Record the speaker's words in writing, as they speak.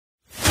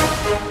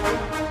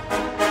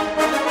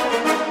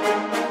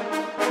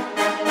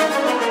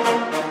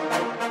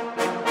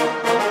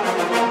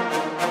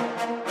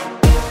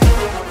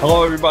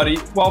Hello, everybody.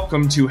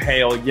 Welcome to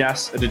Hail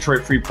Yes, a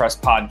Detroit Free Press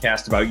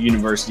podcast about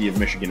University of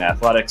Michigan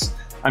athletics.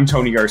 I'm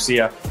Tony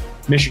Garcia,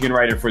 Michigan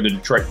writer for the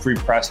Detroit Free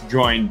Press,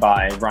 joined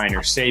by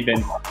Reiner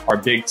Sabin, our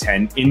Big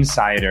Ten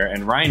insider.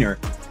 And Reiner,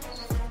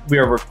 we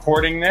are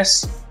recording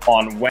this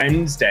on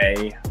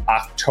Wednesday,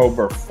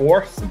 October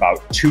 4th, about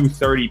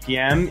 2:30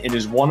 p.m. It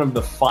is one of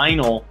the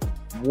final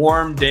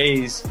warm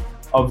days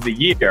of the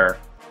year.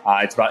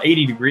 It's about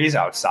 80 degrees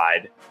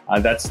outside.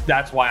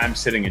 That's why I'm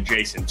sitting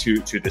adjacent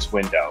to this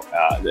window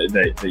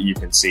that you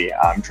can see.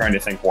 I'm trying to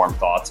think warm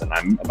thoughts, and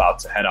I'm about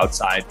to head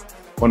outside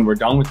when we're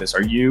done with this.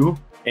 Are you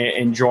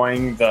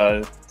enjoying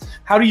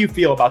how do you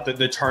feel about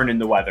the turn in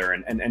the weather,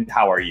 and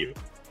how are you?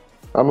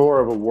 I'm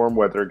more of a warm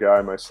weather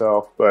guy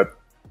myself, but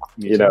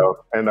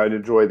and I'd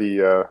enjoy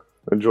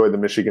the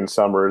Michigan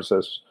summers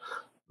as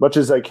much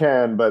as I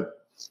can. But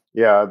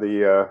yeah,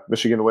 the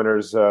Michigan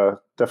winters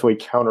definitely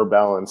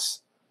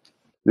counterbalance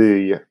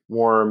the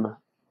warm,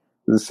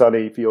 the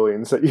sunny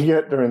feelings that you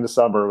get during the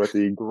summer with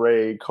the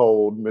gray,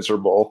 cold,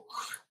 miserable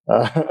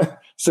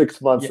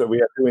 6 months that we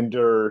have to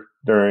endure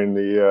during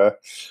the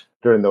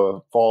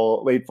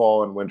fall, late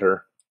fall, and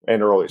winter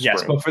and early spring.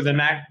 Yes, but for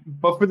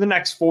the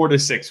next 4 to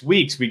 6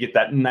 weeks, we get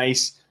that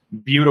nice,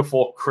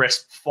 beautiful,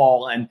 crisp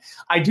fall, and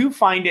I do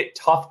find it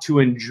tough to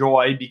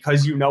enjoy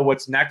because you know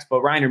what's next.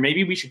 But Reiner,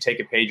 maybe we should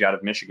take a page out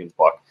of Michigan's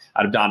book,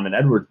 out of Donovan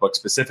Edwards' book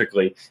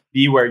specifically.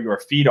 Be where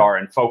your feet are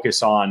and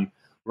focus on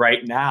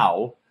right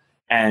now.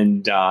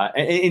 And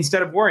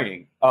instead of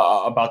worrying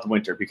about the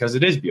winter, because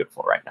it is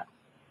beautiful right now.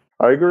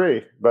 I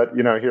agree. But,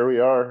 here we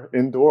are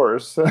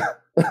indoors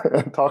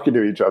talking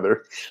to each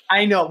other.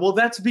 I know. Well,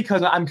 that's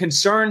because I'm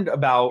concerned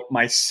about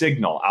my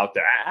signal out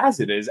there,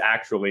 as it is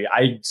actually.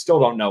 I still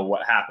don't know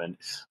what happened.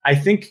 I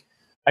think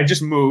I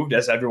just moved,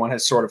 as everyone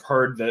has sort of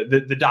heard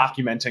the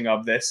documenting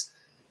of this.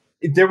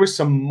 There was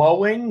some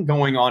mowing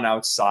going on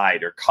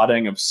outside or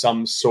cutting of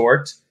some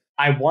sort.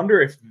 I wonder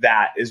if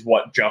that is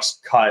what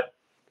just cut.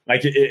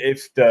 Like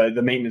if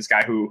the maintenance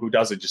guy who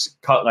does it just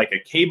cut like a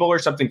cable or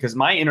something, because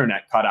my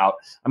internet cut out.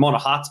 I'm on a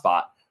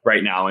hotspot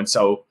right now. And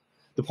so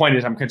the point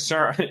is I'm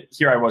concerned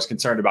here. I was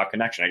concerned about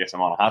connection. I guess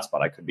I'm on a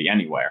hotspot. I could be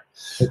anywhere.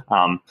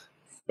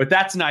 But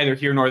that's neither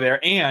here nor there.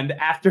 And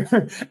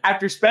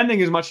after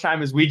spending as much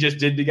time as we just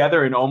did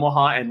together in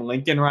Omaha and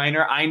Lincoln,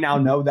 Reiner, I now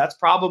know that's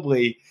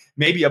probably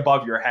maybe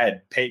above your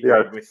head pay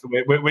grade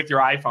with your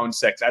iPhone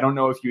 6. I don't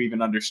know if you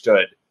even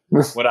understood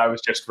what I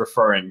was just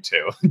referring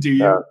to. Do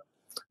you?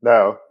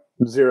 No,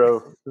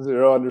 zero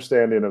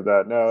understanding of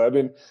that. No, I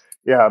mean,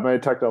 yeah, my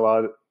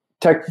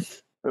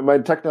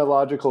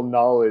technological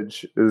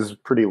knowledge is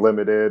pretty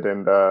limited,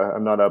 and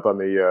I'm not up on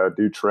the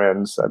new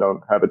trends. I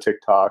don't have a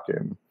TikTok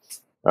and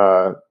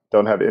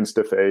don't have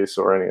InstaFace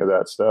or any of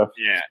that stuff.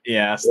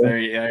 Yes, there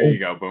you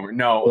go, Boomer.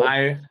 No,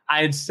 I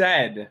had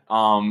said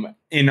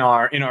in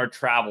our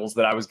travels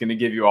that I was going to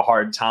give you a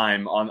hard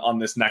time on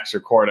this next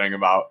recording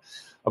about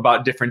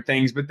different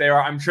things, but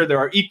I'm sure there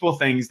are equal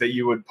things that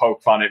you would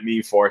poke fun at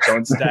me for. So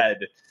instead,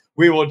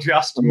 we will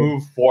just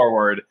move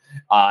forward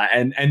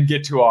and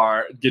get to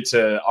our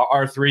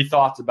three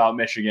thoughts about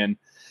Michigan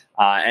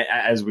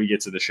as we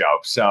get to the show.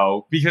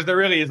 So because there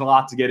really is a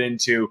lot to get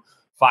into.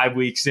 5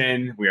 weeks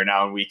in, we are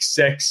now in week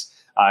 6.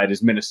 It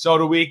is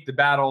Minnesota week, the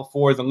battle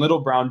for the Little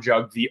Brown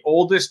Jug, the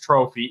oldest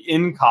trophy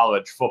in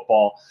college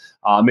football.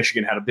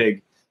 Michigan had a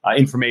big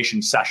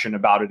information session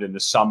about it in the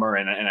summer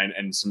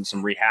and some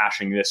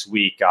rehashing this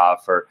week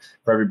for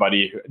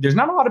everybody. There's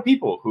not a lot of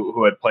people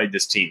who had played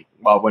this team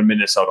when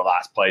Minnesota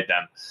last played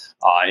them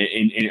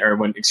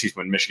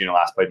when Michigan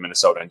last played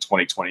Minnesota in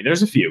 2020.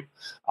 There's a few,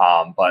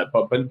 but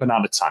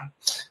not a ton.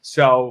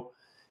 So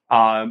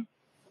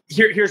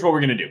here's what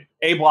we're going to do.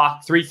 A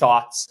block, 3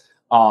 thoughts.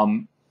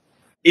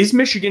 Is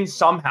Michigan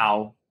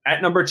somehow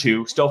at number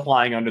 2 still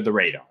flying under the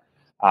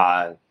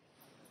radar?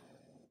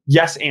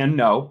 Yes and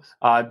no.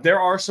 There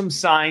are some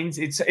signs.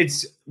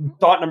 It's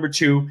thought number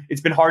 2.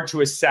 It's been hard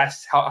to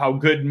assess how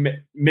good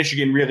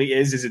Michigan really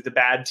is. Is it the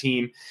bad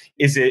team?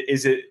 Is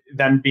it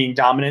them being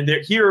dominant?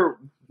 Here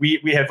we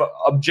have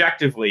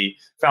objectively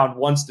found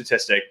one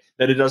statistic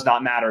that it does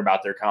not matter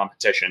about their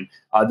competition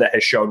that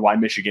has showed why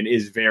Michigan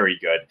is very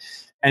good.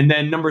 And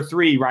then number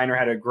 3, Reiner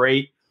had a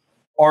great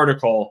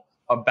article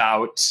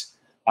about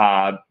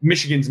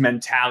Michigan's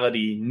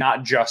mentality,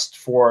 not just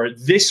for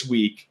this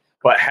week,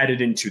 but headed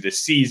into the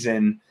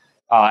season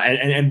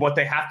and what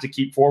they have to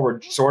keep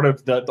forward, sort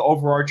of the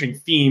overarching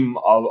theme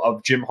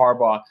of Jim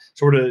Harbaugh,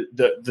 sort of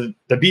the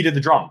beat of the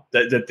drum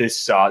that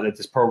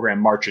this program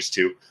marches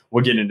to.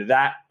 We'll get into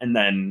that. And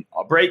then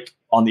a break.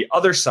 On the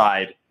other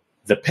side,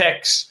 the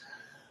picks.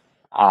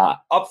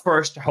 Up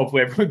first,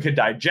 hopefully everyone could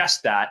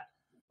digest that.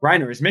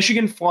 Reiner, is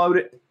Michigan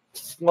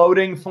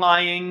floating,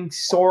 flying,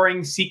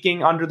 soaring,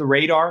 seeking under the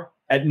radar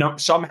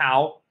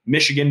somehow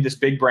Michigan, this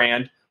big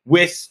brand,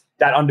 with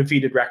that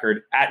undefeated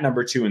record at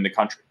number 2 in the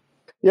country?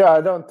 Yeah, I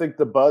don't think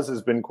the buzz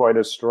has been quite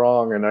as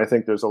strong, and I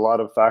think there's a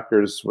lot of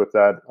factors with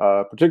that,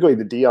 particularly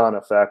the Deion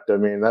effect. I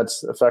mean,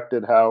 that's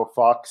affected how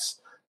Fox,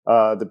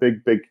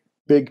 the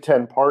Big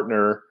Ten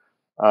partner,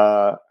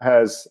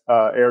 has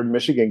aired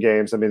Michigan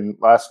games. I mean,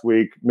 last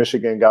week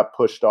Michigan got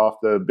pushed off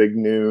the Big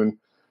Noon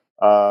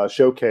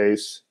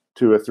showcase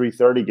to a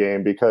 3:30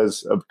 game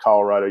because of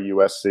Colorado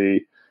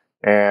USC,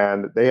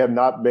 and they have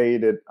not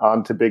made it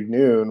onto Big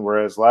Noon.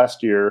 Whereas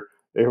last year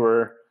they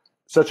were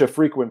such a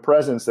frequent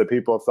presence that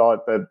people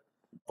thought that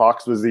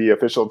Fox was the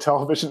official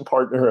television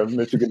partner of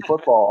Michigan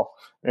football.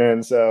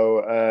 And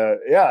so,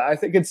 I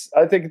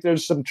think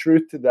there's some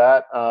truth to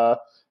that.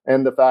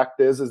 And the fact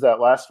is that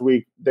last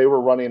week they were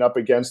running up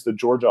against the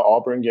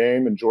Georgia-Auburn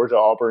game, and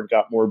Georgia-Auburn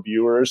got more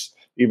viewers,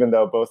 even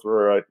though both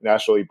were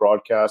nationally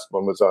broadcast.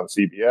 One was on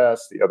CBS,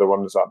 the other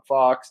one was on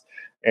Fox.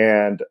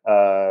 And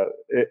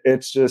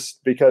it's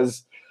just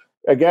because,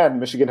 again,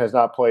 Michigan has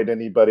not played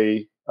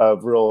anybody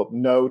of real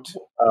note.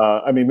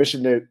 I mean,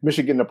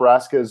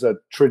 Michigan-Nebraska is a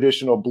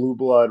traditional blue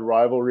blood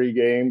rivalry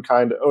game,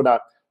 kind of. Oh,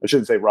 not, I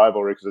shouldn't say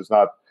rivalry because it's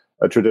not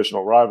a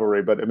traditional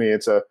rivalry, but I mean,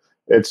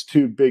 it's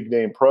two big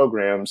name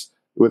programs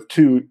with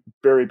two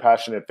very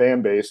passionate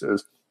fan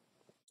bases.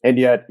 And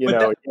yet,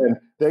 again,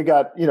 they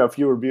got,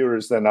 fewer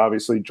viewers than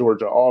obviously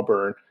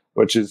Georgia-Auburn,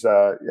 which is,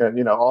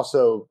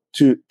 also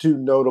two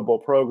notable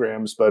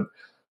programs. But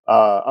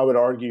I would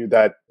argue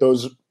that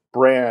those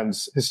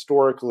brands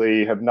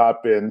historically have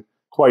not been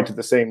quite to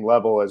the same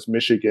level as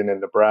Michigan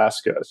and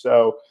Nebraska.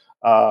 So,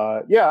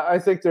 I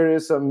think there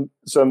is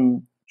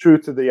some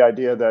truth to the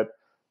idea that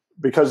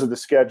because of the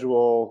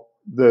schedule,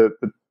 the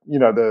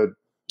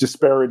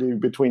disparity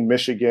between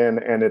Michigan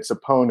and its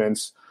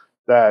opponents,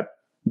 that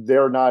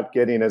they're not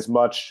getting as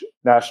much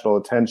national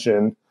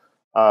attention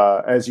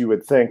as you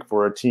would think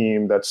for a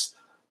team that's,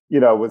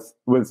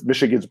 with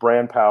Michigan's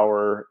brand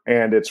power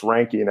and its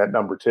ranking at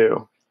number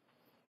 2.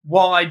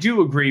 Well, I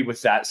do agree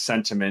with that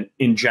sentiment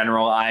in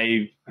general.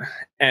 I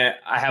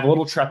have a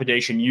little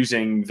trepidation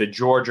using the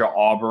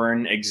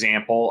Georgia-Auburn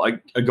example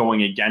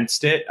going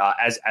against it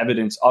as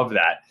evidence of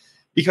that.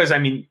 Because, I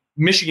mean,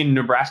 Michigan,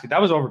 Nebraska,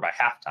 that was over by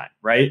halftime,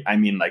 right? I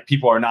mean, like,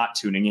 people are not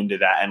tuning into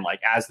that. And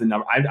like, as the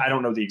number, I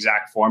don't know the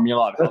exact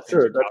formula of how that's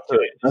true.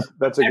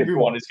 That's a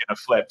everyone is going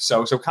to flip.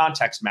 So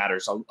context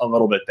matters a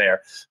little bit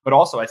there. But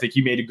also, I think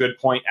you made a good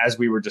point as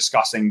we were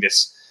discussing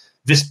this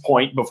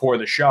point before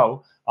the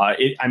show.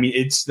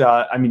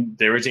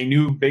 There is a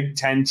new Big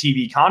Ten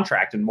TV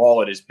contract, and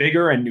while it is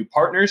bigger and new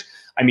partners,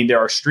 I mean, there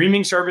are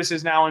streaming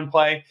services now in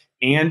play,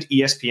 and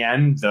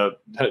ESPN,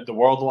 the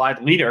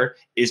worldwide leader,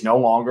 is no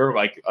longer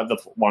like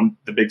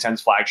the Big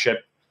Ten's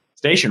flagship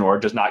station, or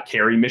does not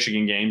carry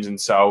Michigan games,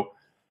 and so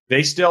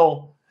they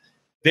still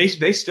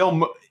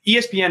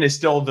ESPN is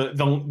still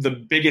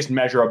the biggest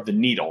measure of the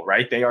needle,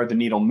 right? They are the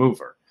needle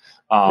mover.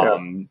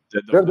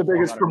 They're the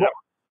biggest.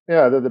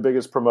 They're the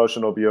biggest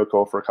promotional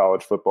vehicle for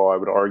college football, I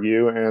would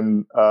argue.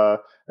 And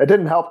it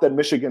didn't help that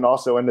Michigan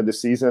also ended the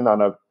season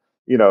on a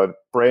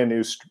brand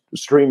new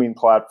streaming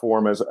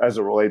platform as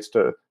it relates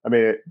to. I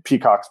mean,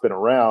 Peacock's been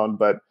around,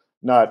 but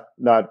not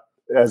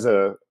as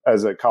a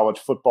college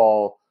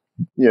football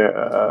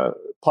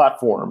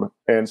platform.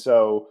 And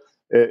so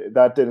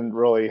that didn't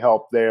really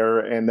help there.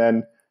 And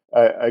then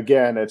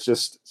again, it's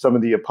just some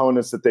of the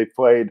opponents that they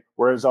played.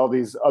 Whereas all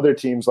these other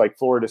teams like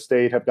Florida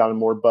State have gotten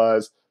more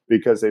buzz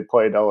because they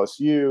played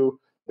LSU,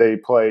 they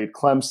played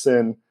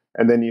Clemson,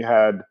 and then you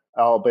had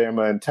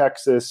Alabama and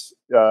Texas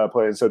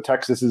playing. So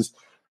Texas is,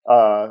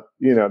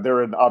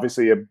 they're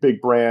obviously a big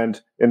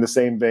brand in the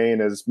same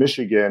vein as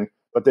Michigan,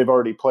 but they've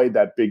already played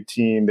that big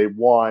team. They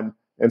won,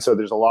 and so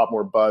there's a lot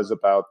more buzz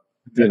about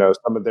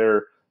some of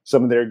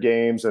their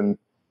games and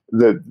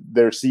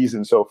their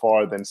season so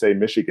far than say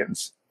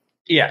Michigan's.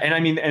 Yeah, and I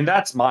mean, and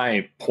that's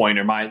my point,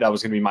 that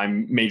was going to be my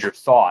major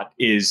thought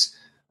is.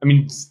 I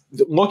mean,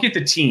 look at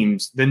the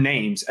teams, the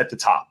names at the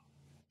top: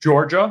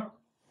 Georgia,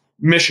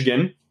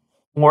 Michigan,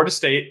 Florida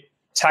State,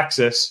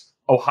 Texas,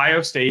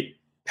 Ohio State,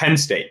 Penn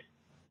State.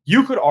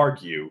 You could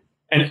argue,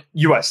 and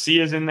USC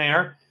is in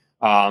there,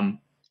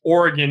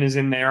 Oregon is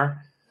in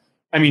there.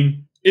 I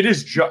mean, it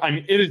is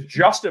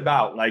just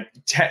about like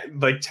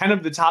 10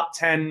 of the top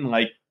 10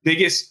 like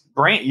biggest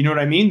brand. You know what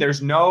I mean?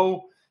 There's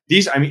no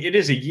these. I mean, it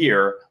is a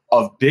year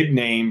of big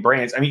name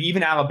brands. I mean,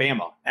 even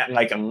Alabama at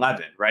like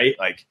 11, right?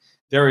 Like.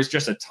 There is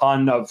just a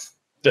ton of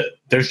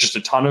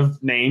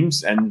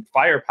names and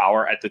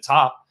firepower at the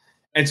top,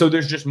 and so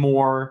there's just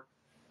more.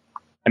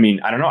 I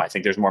mean, I don't know. I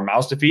think there's more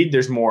mouths to feed.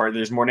 There's more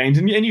names,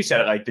 and you said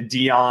it, like the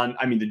Deion.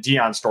 I mean, the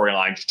Deion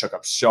storyline just took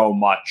up so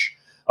much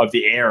of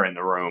the air in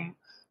the room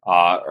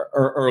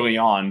early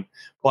on.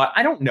 But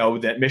I don't know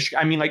that Michigan.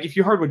 I mean, like if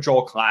you heard what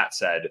Joel Klatt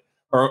said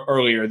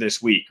earlier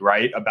this week,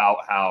 right, about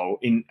how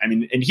he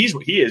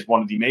is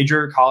one of the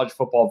major college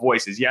football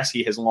voices. Yes,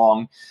 he has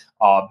long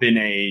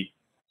been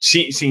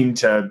seemed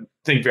to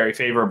think very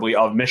favorably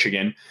of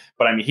Michigan.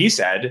 But I mean, he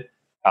said,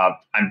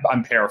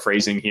 I'm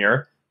paraphrasing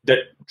here, that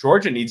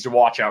Georgia needs to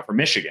watch out for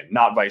Michigan,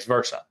 not vice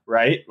versa,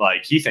 right?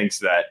 Like he thinks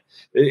that.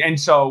 And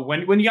so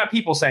when you got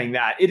people saying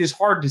that, it is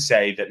hard to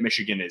say that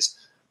Michigan is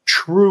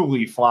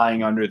truly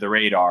flying under the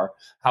radar.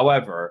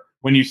 However,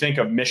 when you think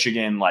of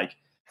Michigan, like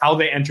how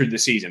they entered the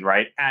season,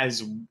 right,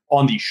 as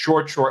on the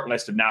short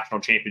list of national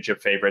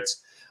championship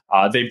favorites,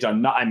 they've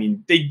done,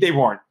 they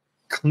weren't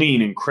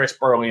clean and crisp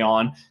early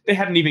on. They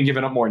hadn't even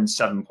given up more than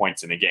 7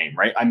 points in a game,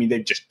 right? I mean,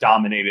 they've just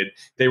dominated.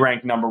 They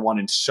rank number one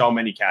in so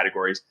many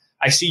categories.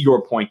 I see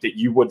your point that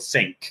you would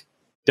think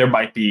there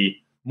might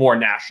be more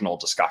national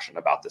discussion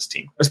about this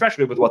team,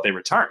 especially with what they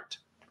returned.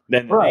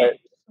 Right.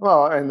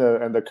 Well, and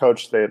the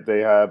coach that they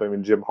have, I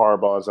mean, Jim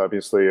Harbaugh is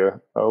obviously a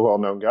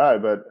well-known guy,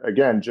 but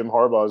again, Jim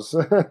Harbaugh's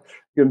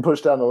getting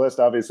pushed down the list,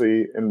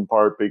 obviously, in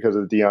part because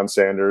of Deion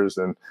Sanders.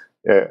 And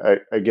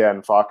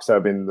again, Fox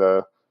having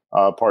the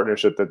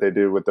partnership that they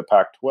do with the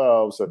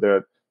Pac-12.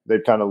 So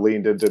they've kind of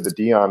leaned into the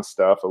Deion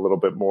stuff a little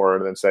bit more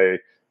than, say,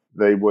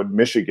 they would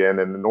Michigan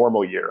in a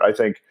normal year. I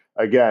think,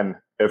 again,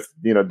 if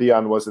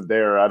Deion wasn't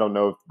there, I don't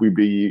know if we'd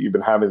be even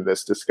having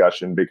this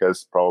discussion,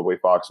 because probably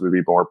Fox would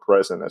be more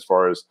present as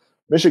far as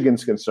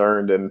Michigan's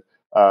concerned. And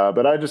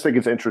but I just think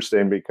it's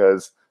interesting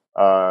because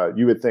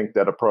you would think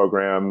that a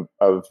program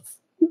of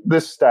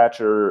this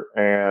stature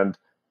and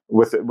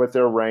with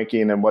their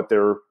ranking and what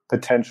their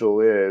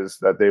potential is,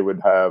 that they would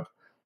have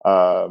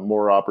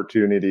more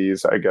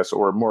opportunities, I guess,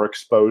 or more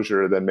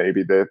exposure than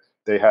maybe that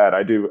they had.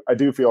 I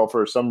do feel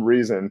for some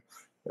reason,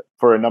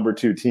 for a number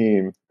 2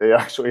 team, they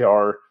actually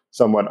are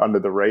somewhat under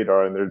the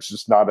radar, and there's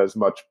just not as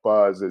much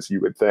buzz as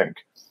you would think.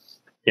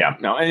 Yeah,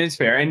 no, and it's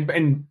fair.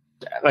 And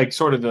like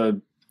sort of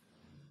one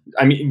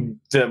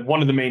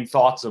of the main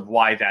thoughts of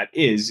why that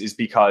is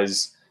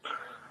because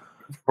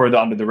for the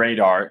under the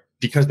radar,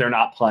 because they're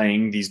not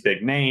playing these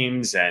big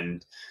names,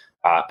 and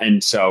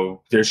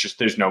so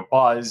there's no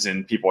buzz,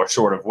 and people are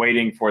sort of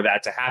waiting for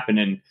that to happen.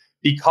 And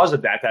because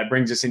of that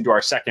brings us into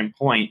our second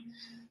point.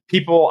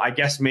 People, I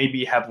guess,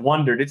 maybe have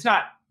wondered, it's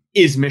not,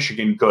 is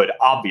Michigan good?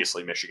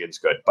 Obviously, Michigan's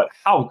good, but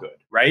how good,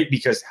 right?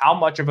 Because how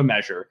much of a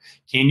measure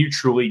can you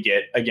truly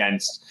get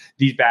against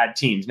these bad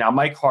teams? Now,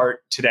 Mike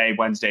Hart today,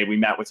 Wednesday, we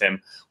met with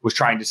him, was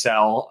trying to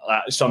sell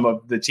some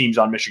of the teams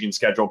on Michigan's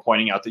schedule,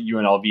 pointing out that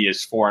UNLV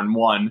is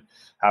 4-1.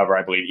 However,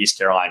 I believe East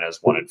Carolina is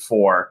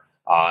 1-4.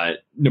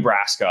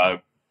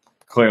 Nebraska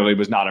clearly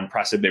was not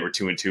impressive. They were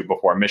 2-2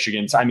 before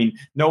Michigan. So, I mean,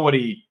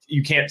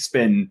 you can't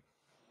spin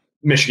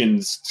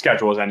Michigan's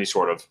schedule as any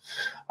sort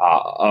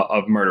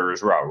of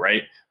murderer's row,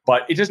 right?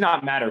 But it does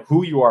not matter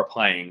who you are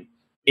playing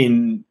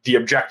in the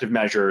objective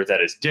measure that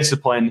is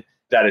discipline,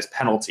 that is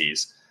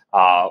penalties,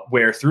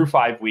 where through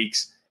 5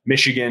 weeks,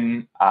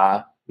 Michigan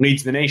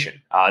leads the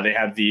nation.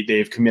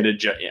 They've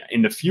committed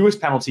in the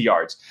fewest penalty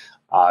yards.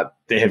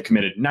 They have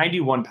committed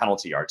 91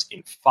 penalty yards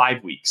in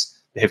 5 weeks.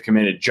 They have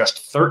committed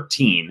just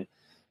 13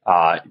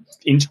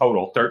 in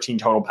total, 13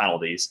 total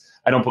penalties.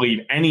 I don't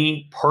believe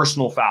any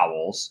personal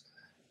fouls.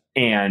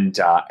 And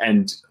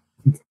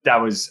that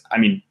was, I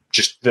mean,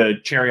 just the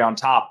cherry on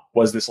top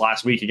was this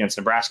last week against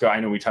Nebraska.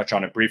 I know we touched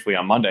on it briefly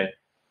on Monday.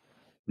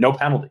 No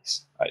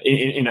penalties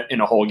in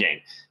a whole game.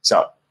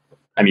 So,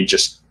 I mean,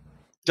 just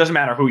doesn't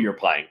matter who you're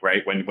playing,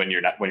 right? When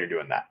you're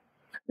doing that.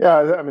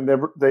 Yeah, I mean,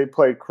 they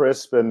play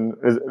crisp, and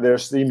they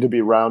seem to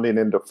be rounding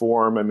into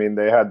form. I mean,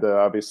 they had the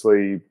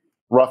obviously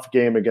rough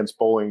game against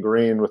Bowling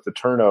Green with the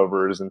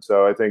turnovers, and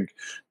so I think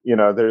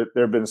there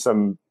have been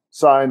some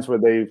signs where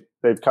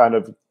they've kind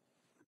of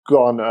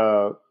gone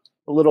a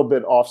little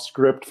bit off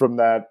script from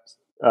that,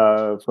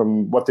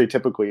 from what they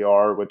typically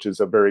are, which is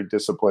a very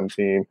disciplined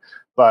team.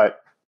 But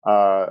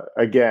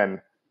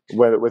again,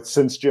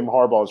 since Jim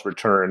Harbaugh's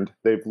returned,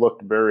 they've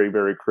looked very,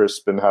 very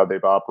crisp in how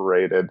they've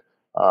operated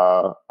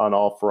on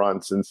all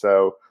fronts. And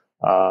so,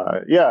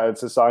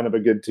 it's a sign of a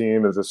good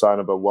team. It's a sign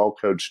of a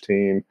well-coached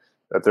team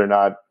that they're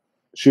not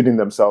shooting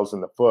themselves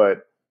in the foot.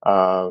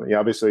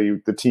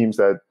 Obviously, the teams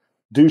that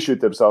do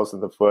shoot themselves in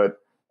the foot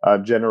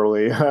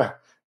generally are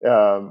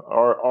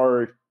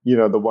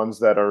the ones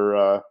that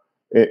are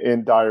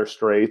in dire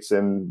straits,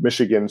 and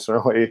Michigan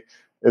certainly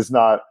is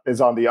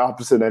on the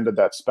opposite end of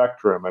that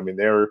spectrum. I mean,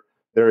 they're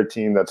a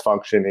team that's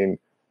functioning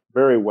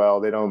very well.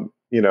 They don't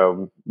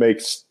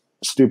make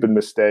stupid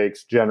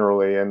mistakes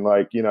generally, and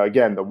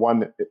again, the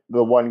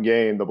one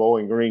game, the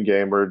Bowling Green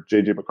game, where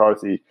JJ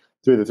McCarthy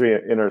threw the 3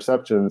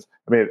 interceptions.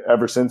 I mean,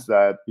 ever since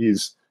that,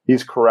 he's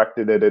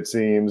corrected it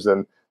seems,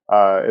 and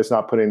it's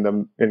not putting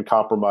them in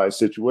compromised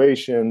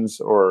situations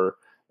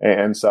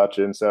and such.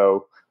 And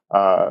so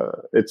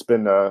it's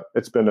been a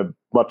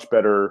much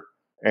better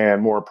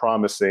and more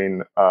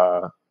promising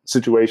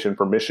situation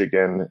for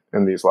Michigan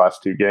in these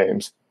last 2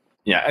 games.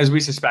 Yeah, as we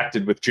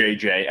suspected with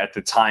JJ at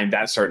the time,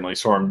 that certainly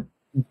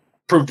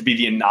proved to be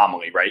the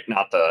anomaly, right?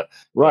 Not the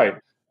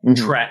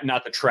trend,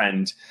 not the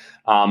trend.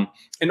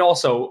 And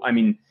also, I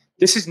mean,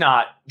 this is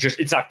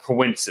it's not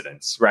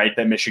coincidence, right?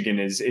 That Michigan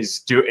is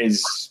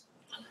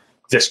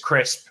this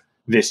crisp,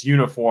 this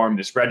uniform,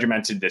 this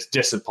regimented, this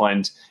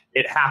disciplined.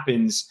 It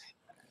happens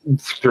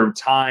through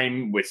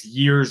time, with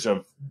years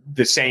of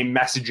the same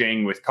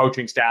messaging, with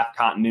coaching staff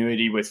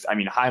continuity, with,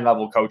 high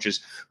level coaches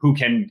who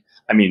can,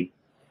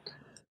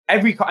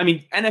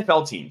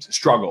 NFL teams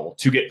struggle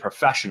to get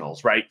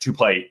professionals, right, to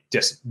play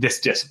this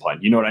discipline.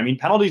 You know what I mean?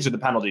 Penalties are the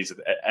penalties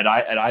at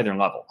either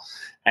level.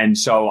 And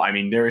so,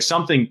 there is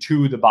something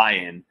to the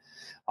buy-in,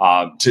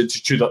 to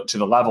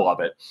the level of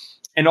it.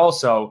 And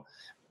also,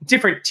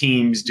 different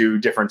teams do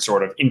different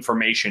sort of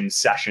information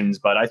sessions,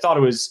 but I thought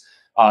it was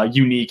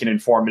unique and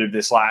informative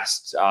this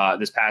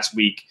past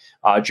week.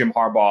 Jim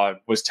Harbaugh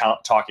was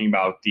talking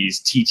about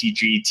these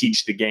TTG,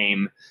 Teach the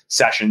Game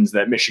sessions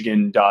that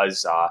Michigan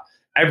does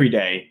every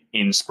day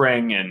in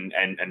spring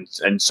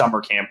and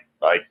summer camp,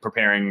 like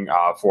preparing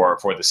for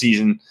the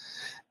season,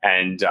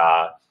 and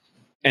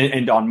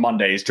on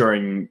Mondays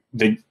during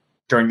the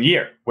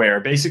year, where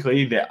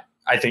basically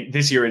I think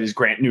this year it is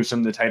Grant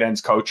Newsome, the tight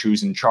ends coach,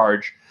 who's in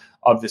charge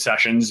of the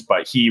sessions,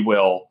 but he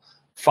will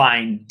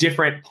find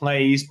different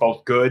plays,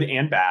 both good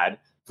and bad,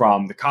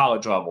 from the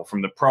college level,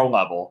 from the pro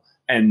level,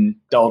 and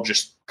they'll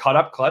just cut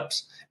up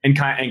clips and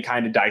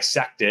kind of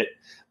dissect it.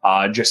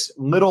 Just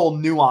little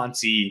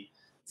nuancy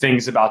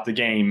things about the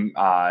game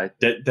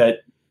that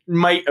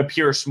might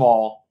appear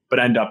small, but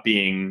end up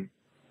being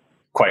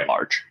quite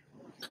large.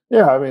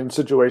 Yeah, I mean,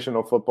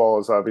 situational football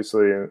is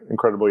obviously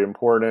incredibly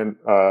important.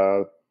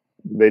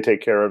 They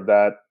take care of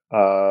that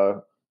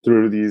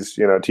through these,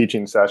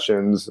 teaching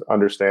sessions,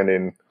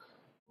 understanding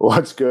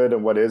what's good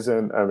and what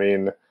isn't. I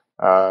mean,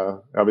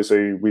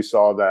 obviously we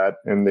saw that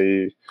in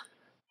the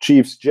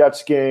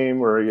Chiefs-Jets game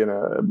where,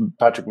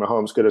 Patrick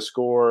Mahomes could have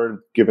scored,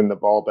 given the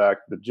ball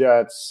back to the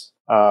Jets.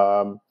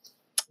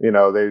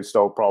 They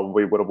still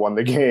probably would have won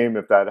the game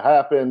if that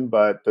happened,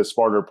 but the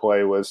smarter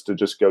play was to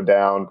just go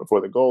down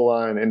before the goal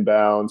line,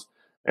 inbounds,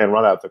 and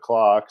run out the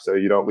clock so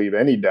you don't leave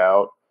any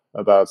doubt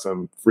about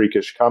some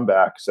freakish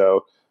comeback.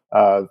 So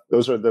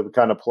those are the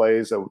kind of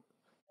plays that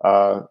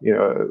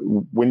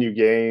win you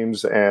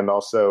games and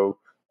also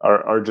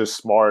are just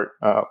smart.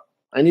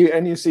 And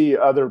you see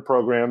other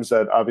programs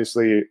that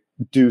obviously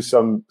do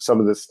some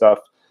of this stuff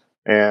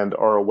and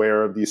are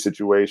aware of these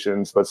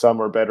situations, but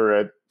some are better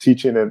at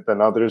teaching it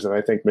than others. And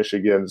I think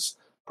Michigan's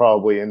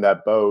probably in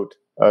that boat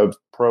of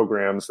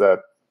programs that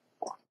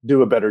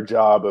do a better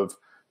job of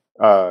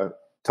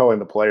telling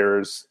the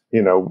players,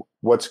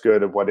 what's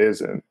good and what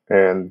isn't,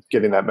 and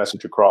getting that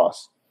message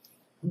across.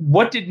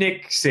 What did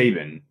Nick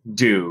Saban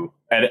do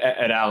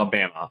at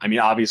Alabama? I mean,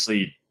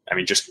 obviously,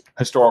 just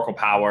historical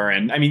power.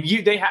 And I mean,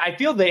 I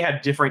feel they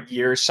have different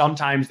years.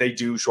 Sometimes they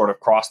do sort of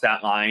cross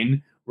that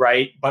line,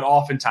 right? But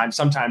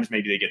sometimes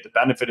maybe they get the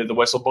benefit of the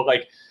whistle. But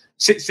like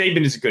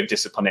Saban is a good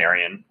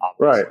disciplinarian,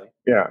 obviously.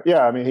 Right.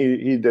 Yeah. I mean,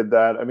 he did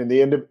that. I mean,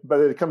 but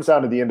it comes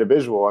down to the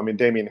individual. I mean,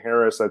 Damian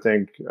Harris, I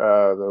think,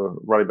 the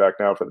running back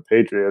now for the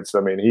Patriots. I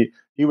mean,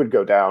 he would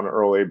go down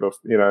early,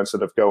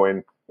 instead of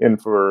going in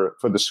for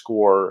the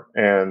score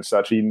and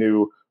such. He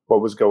knew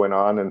what was going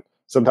on, and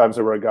sometimes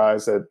there were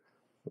guys that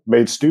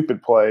made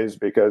stupid plays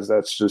because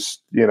that's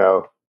just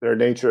their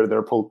nature,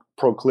 their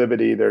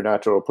proclivity, their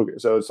natural.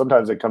 So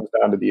sometimes it comes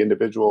down to the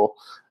individual,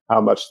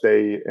 how much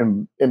they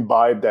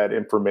imbibe that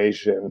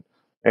information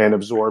and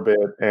absorb it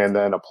and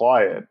then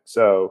apply it.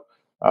 So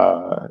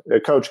a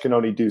coach can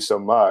only do so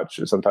much.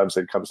 Sometimes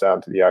it comes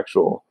down to the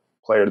actual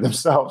player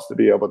themselves to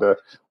be able to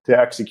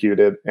execute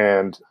it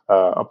and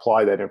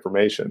apply that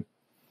information.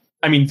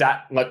 I mean,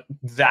 that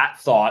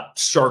thought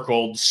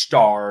circled,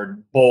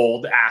 starred,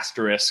 bold,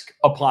 asterisk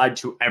applied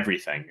to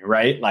everything,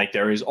 right? Like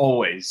there is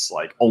always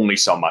only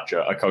so much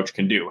a coach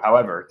can do.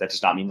 However, that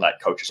does not mean let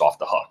coaches off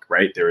the hook,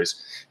 right?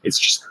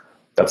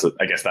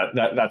 I guess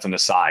that's an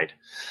aside.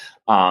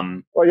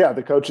 Well, yeah,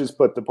 the coaches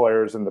put the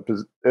players in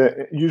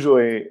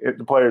usually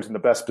the players in the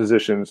best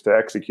positions to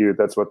execute.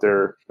 That's what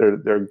their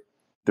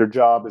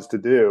job is to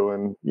do.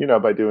 And,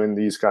 by doing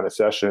these kind of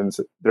sessions,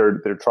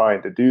 they're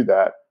trying to do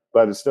that.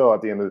 But it's still,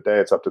 at the end of the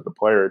day, it's up to the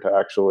player to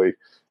actually,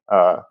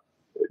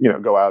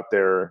 go out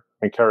there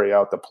and carry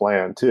out the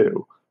plan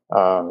too.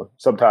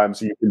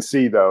 Sometimes you can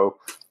see, though,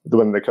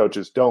 when the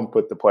coaches don't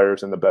put the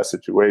players in the best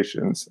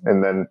situations,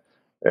 and then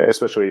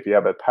especially if you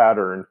have a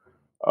pattern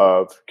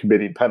of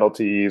committing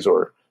penalties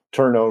or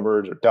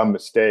turnovers or dumb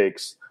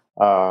mistakes,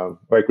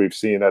 like we've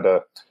seen at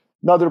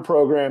another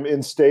program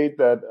in state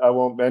that I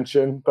won't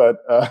mention, but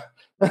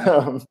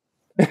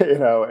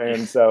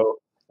and so.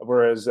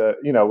 Whereas,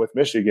 with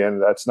Michigan,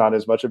 that's not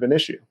as much of an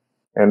issue.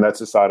 And that's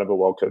the side of a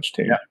well-coached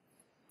team.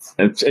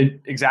 Yeah,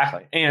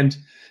 exactly. And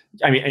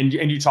I mean, and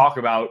you talk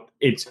about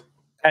it's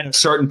at a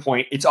certain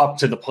point, it's up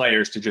to the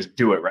players to just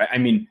do it, right? I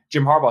mean,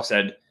 Jim Harbaugh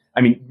said,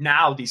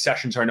 now these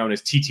sessions are known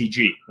as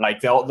TTG.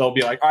 Like they'll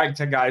be like, all right,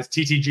 guys,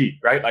 TTG,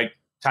 right? Like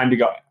time to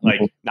go,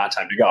 not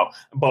time to go,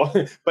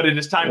 but it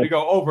is time to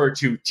go over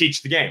to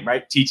teach the game,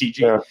 right? TTG.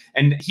 Yeah.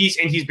 And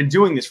he's been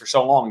doing this for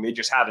so long. They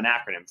just have an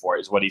acronym for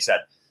it, is what he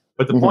said.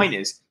 But the point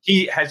is,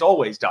 he has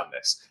always done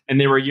this. And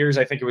there were years,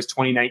 I think it was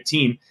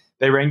 2019,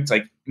 they ranked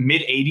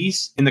mid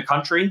 80s in the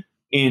country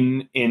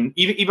in even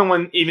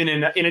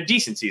in a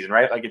decent season,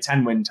 right? Like a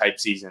 10-win type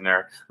season,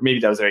 or maybe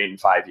that was their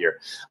 8-5 year.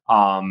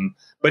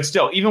 But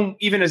still,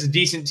 even as a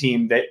decent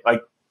team,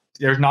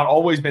 there's not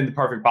always been the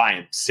perfect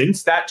buy-in.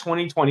 Since that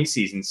 2020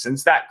 season,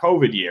 since that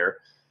COVID year,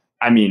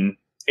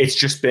 it's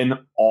just been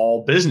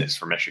all business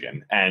for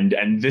Michigan.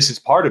 And this is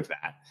part of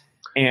that.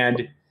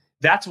 And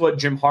that's what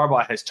Jim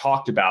Harbaugh has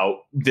talked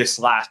about this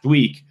last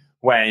week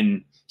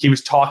when he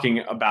was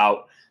talking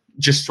about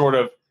just sort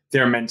of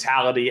their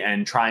mentality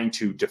and trying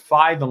to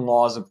defy the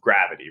laws of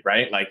gravity,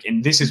 right? Like,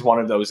 and this is one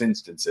of those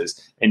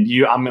instances. And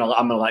I'm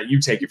gonna let you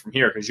take it from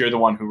here because you're the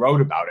one who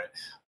wrote about it.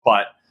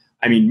 But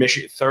I mean,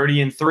 Michigan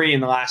 30-3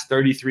 in the last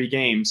 33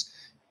 games.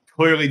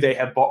 Clearly, they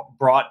have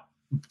bought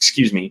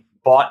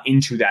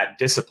into that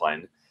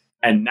discipline,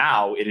 and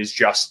now it is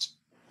just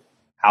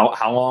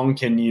how long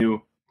can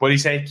you? What do you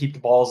say? Keep the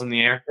balls in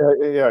the air?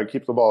 Yeah,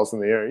 keep the balls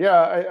in the air.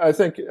 Yeah, I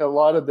think a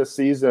lot of this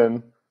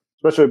season,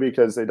 especially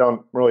because they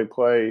don't really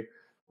play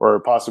or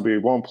possibly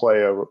won't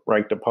play a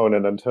ranked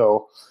opponent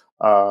until,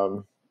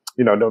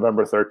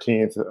 November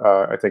 13th,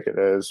 I think it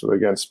is,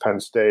 against Penn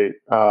State.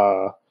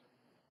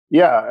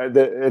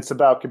 It's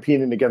about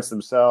competing against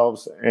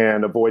themselves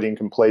and avoiding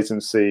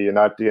complacency and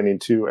not getting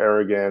too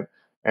arrogant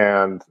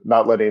and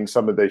not letting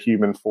some of the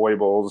human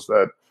foibles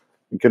that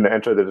can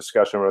enter the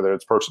discussion, whether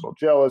it's personal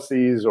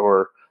jealousies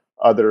or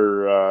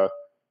other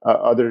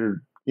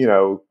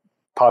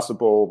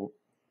possible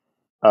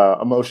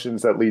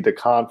emotions that lead to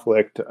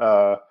conflict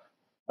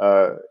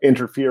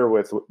interfere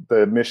with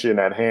the mission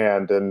at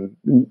hand. And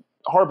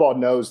Harbaugh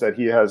knows that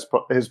he has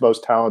his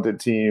most talented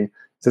team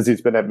since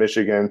he's been at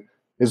Michigan,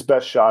 his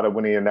best shot at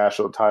winning a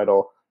national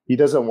title. He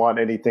doesn't want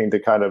anything to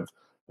kind of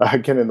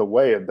get in the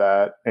way of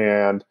that.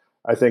 And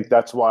I think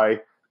that's why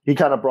he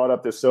kind of brought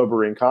up this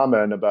sobering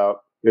comment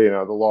about,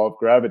 the law of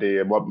gravity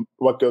and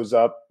what goes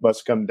up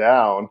must come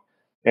down.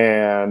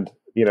 And,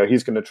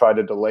 he's going to try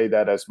to delay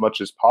that as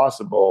much as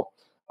possible.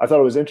 I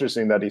thought it was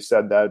interesting that he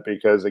said that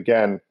because,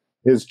 again,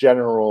 his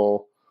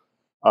general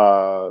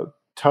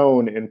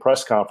tone in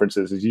press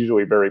conferences is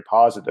usually very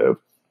positive.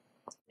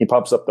 He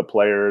pumps up the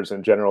players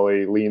and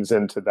generally leans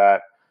into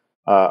that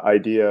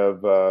idea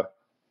of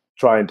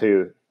trying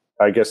to,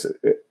 I guess,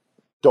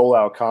 dole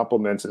out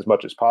compliments as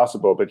much as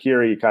possible. But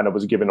here he kind of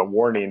was giving a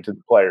warning to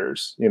the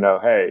players,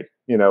 hey,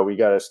 we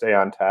got to stay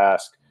on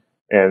task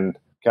and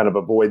kind of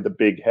avoid the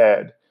big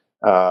head.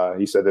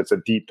 He said it's a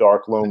deep,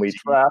 dark, lonely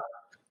trap.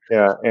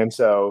 Yeah. And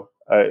so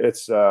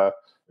it's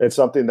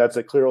something that's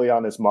clearly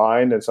on his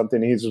mind and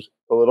something he's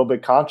a little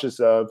bit conscious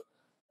of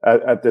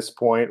at this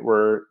point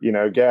where,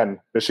 again,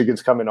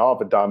 Michigan's coming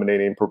off a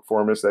dominating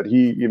performance that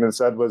he even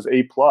said was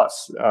A+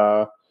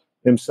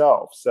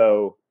 himself.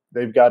 So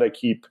they've got to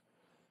keep,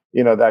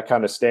 that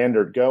kind of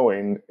standard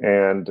going.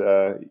 And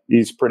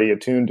he's pretty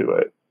attuned to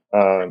it.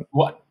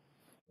 What?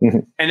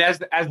 And as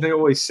they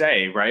always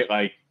say, right?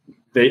 Like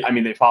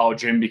they follow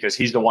Jim because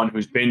he's the one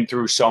who's been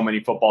through so many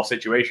football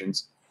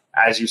situations.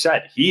 As you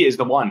said, he is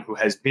the one who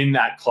has been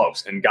that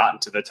close and gotten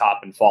to the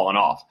top and fallen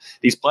off.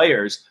 These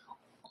players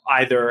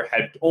either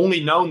had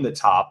only known the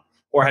top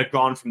or had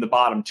gone from the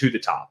bottom to the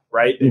top,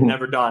 right? They've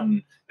never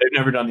done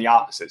the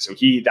opposite. So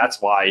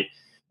that's why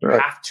you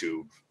have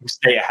to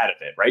stay ahead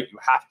of it, right? You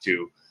have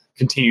to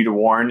continue to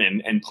warn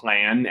and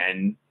plan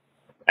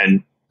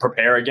and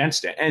prepare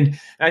against it. And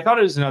I thought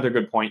it was another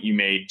good point you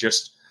made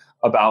just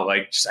about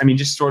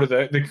just sort of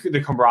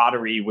the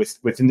camaraderie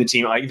within the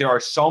team. Like there are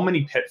so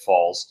many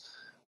pitfalls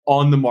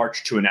on the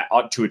march to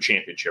a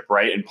championship,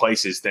 right? In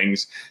places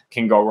things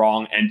can go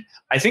wrong. And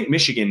I think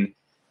Michigan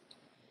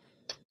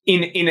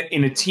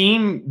in a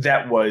team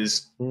that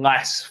was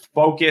less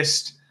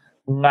focused,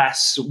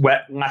 less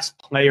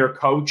player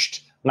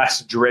coached,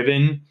 less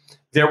driven,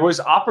 there was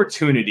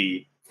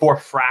opportunity for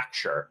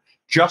fracture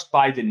just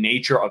by the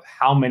nature of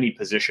how many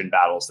position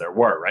battles there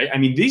were, right? I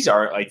mean,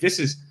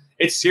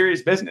 it's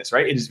serious business,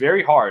 right? It is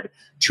very hard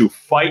to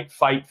fight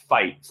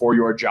for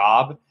your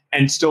job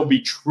and still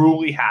be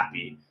truly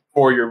happy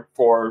for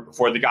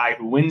the guy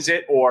who wins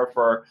it or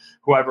for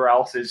whoever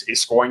else is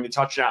scoring the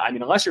touchdown. I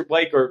mean, unless you're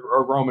Blake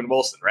or Roman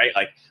Wilson, right?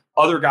 Like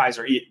other guys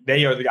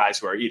they are the guys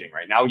who are eating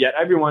right now. Yet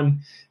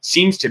everyone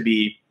seems to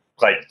be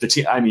like the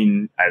team. I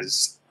mean,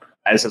 as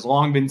has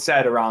long been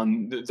said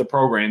around the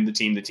program, the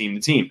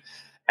team.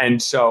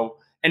 And so,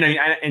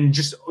 and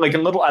just like a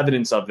little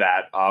evidence of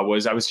that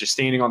was I was just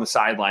standing on the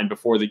sideline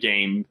before the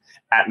game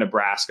at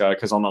Nebraska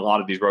because on a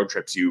lot of these road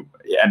trips,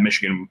 at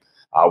Michigan,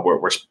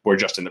 we're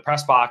just in the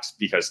press box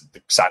because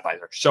the sidelines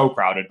are so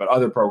crowded. But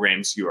other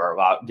programs, you are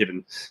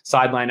given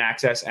sideline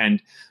access.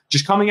 And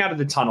just coming out of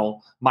the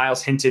tunnel,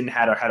 Miles Hinton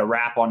had a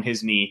wrap on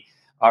his knee,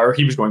 or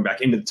he was going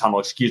back into the tunnel.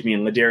 Excuse me.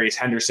 And Ladarius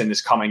Henderson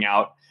is coming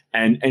out,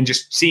 and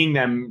just seeing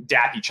them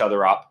dap each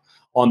other up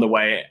on the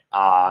way.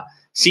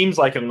 Seems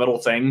like a little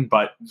thing,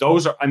 but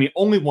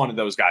only one of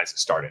those guys is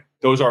starting.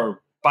 Those are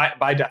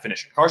by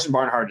definition. Carson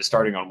Barnhart is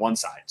starting on one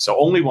side, so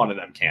only one of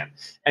them can.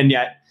 And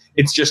yet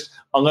it's just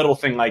a little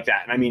thing like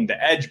that. And I mean,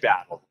 the edge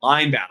battle,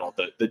 line battle,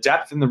 the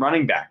depth in the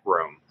running back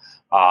room,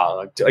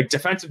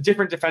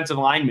 different defensive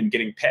linemen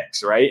getting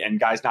picks, right? And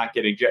guys not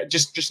getting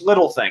just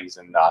little things.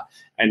 And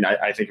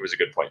I think it was a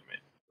good point to make.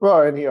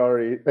 Well,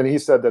 and he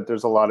said that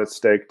there's a lot at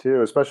stake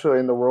too, especially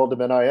in the world of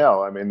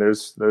NIL. I mean,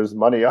 there's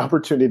money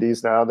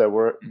opportunities now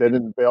that they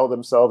didn't bail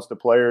themselves to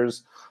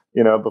players,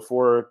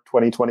 before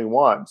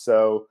 2021.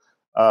 So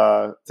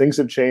things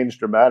have changed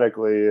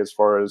dramatically as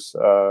far as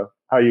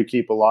how you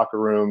keep a locker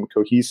room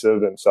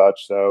cohesive and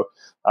such. So,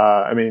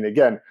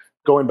 again,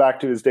 going back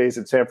to his days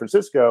in San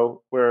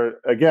Francisco, where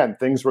again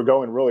things were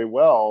going really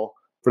well,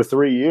 for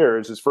 3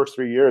 years, his first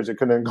 3 years, it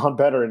couldn't have gone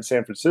better in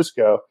San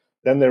Francisco.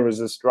 Then there was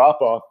this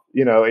drop off,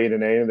 8-8,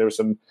 and there was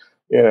some.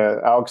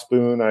 Alex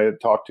Boone, I had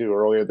talked to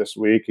earlier this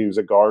week. He was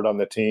a guard on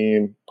the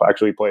team.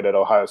 Actually played at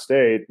Ohio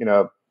State.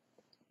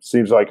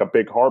 Seems like a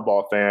big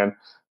Harbaugh fan.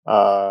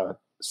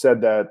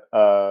 Said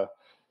that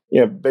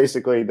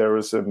basically there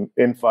was some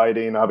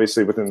infighting,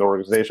 obviously within the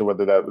organization,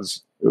 whether that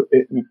was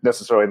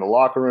necessarily in the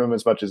locker room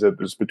as much as it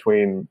was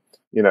between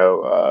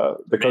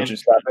the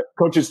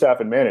coaching staff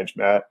and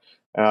management.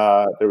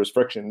 There was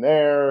friction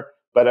there.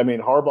 But I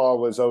mean, Harbaugh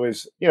was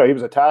always, he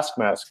was a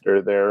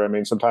taskmaster there. I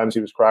mean, sometimes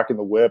he was cracking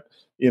the whip,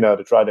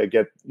 to try to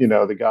get,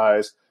 the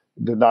guys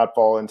to not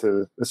fall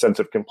into the sense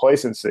of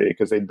complacency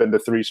because they'd been to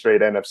 3 straight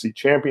NFC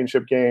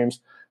championship games.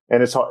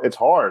 And it's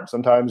hard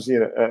sometimes,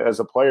 as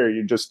a player,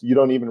 you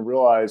don't even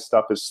realize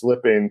stuff is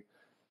slipping,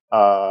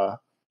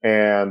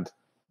 and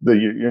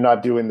you're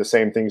not doing the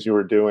same things you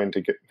were doing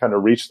to kind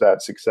of reach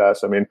that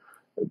success. I mean,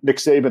 Nick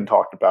Saban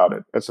talked about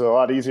it. It's a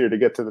lot easier to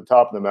get to the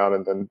top of the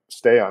mountain than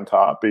stay on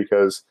top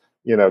because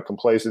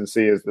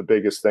complacency is the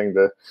biggest thing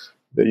that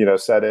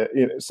set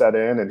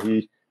in.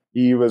 And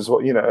he was,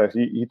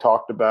 he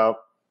talked about,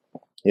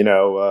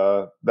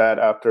 that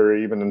after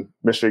even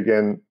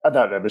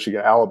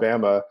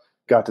Alabama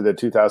got to the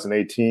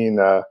 2018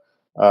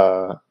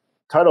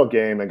 title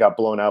game and got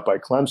blown out by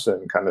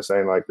Clemson, kind of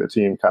saying like the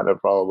team kind of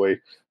probably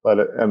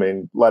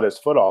let his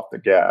foot off the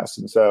gas.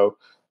 And so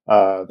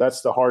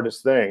that's the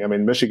hardest thing. I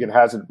mean, Michigan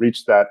hasn't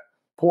reached that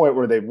point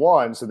where they've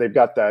won, so they've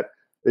got that.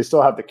 They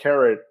still have the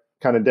carrot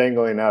kind of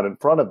dangling out in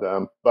front of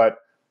them. But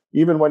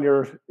even when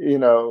you're,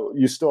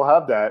 you still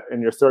have that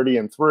and you're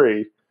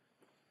 30-3,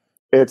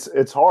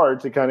 it's hard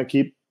to kind of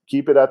keep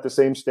it at the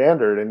same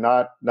standard and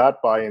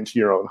not buy into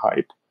your own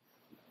hype.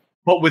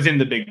 But within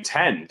the Big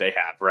Ten, they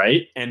have,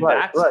 right? And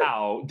that's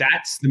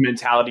the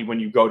mentality when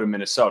you go to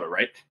Minnesota,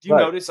 right? Do you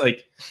notice,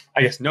 like,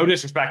 I guess no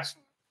disrespect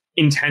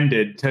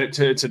intended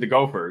to the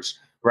Gophers,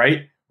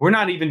 right? We're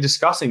not even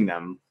discussing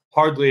them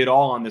hardly at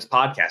all on this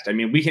podcast. I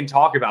mean, we can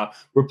talk about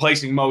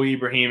replacing Mo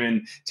Ibrahim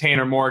and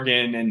Tanner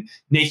Morgan and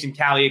Nathan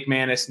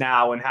Kaliakmanis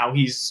now and how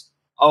he's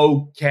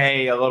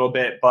okay a little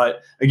bit,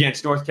 but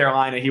against North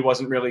Carolina, he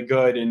wasn't really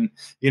good. And,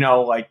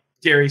 like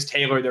Darius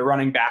Taylor, their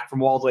running back from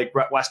Walled Lake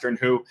Western,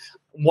 who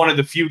one of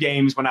the few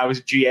games when I was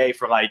GA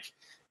for like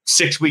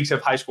 6 weeks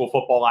of high school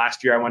football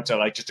last year, I went to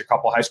like just a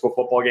couple high school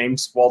football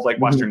games. Walled Lake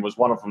Western was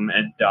one of them.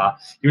 And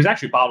he was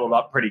actually bottled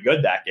up pretty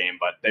good that game,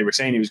 but they were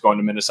saying he was going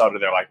to Minnesota.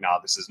 They're like, no,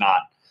 this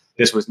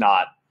was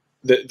not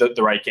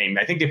the right game.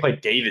 I think they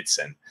played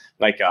Davidson,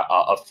 like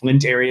a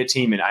Flint area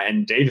team,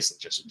 and Davidson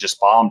just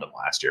bombed them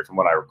last year, from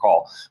what I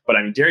recall. But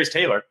I mean, Darius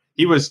Taylor,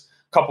 he was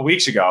a couple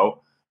weeks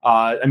ago.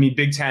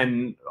 Big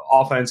Ten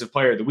Offensive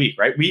Player of the Week,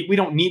 right? We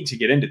don't need to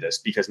get into this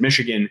because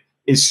Michigan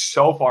is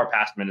so far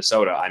past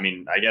Minnesota. I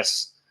mean, I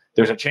guess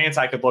there's a chance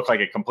I could look like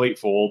a complete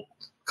fool.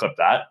 Clip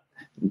that,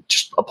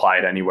 just apply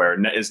it anywhere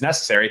is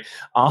necessary.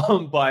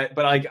 But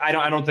like I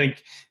don't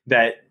think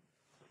that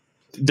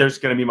there's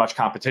going to be much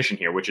competition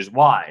here, which is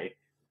why,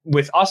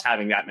 with us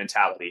having that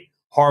mentality,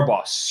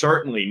 Harbaugh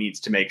certainly needs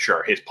to make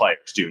sure his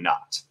players do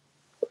not.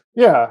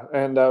 Yeah,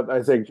 and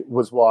I think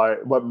was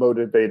what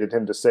motivated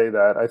him to say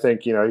that. I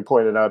think, he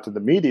pointed out to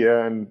the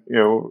media and,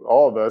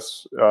 all of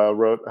us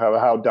wrote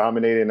how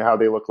dominating and how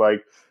they look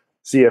like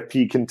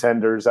CFP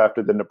contenders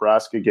after the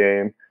Nebraska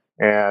game.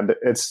 And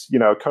it's,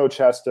 coach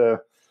has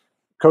to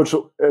coach,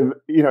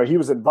 he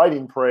was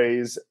inviting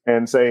praise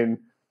and saying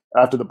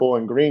after the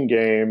Bowling Green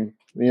game,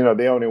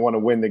 they only want to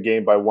win the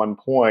game by 1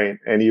 point.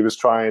 And he was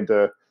trying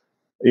to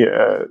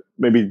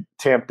maybe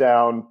tamp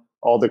down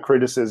all the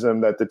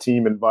criticism that the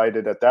team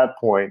invited at that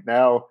point.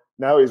 Now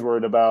he's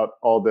worried about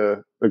all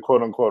the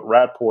quote unquote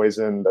rat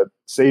poison that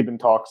Saban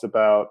talks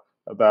about,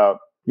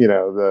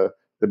 the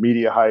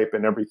media hype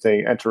and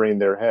everything entering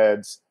their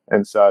heads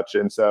and such.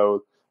 And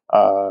so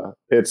Saban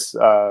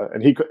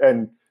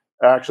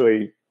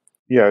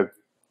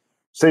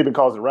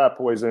calls it rat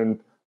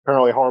poison.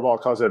 Apparently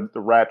Harbaugh calls it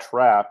the rat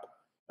trap,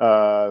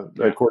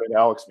 according to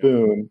Alex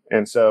Boone.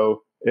 And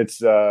so it's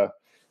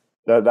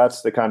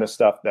that's the kind of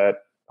stuff that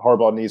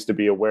Harbaugh needs to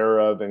be aware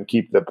of and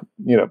keep the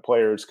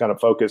players kind of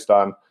focused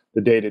on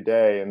the day to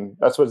day, and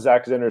that's what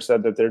Zach Zinner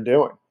said that they're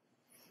doing.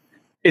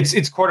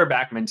 It's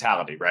quarterback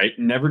mentality, right?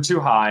 Never too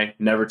high,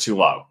 never too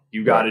low.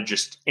 You got to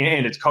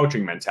and it's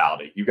coaching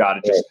mentality. You got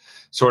to just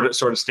sort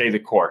of stay the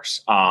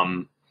course.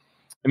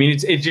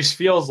 It just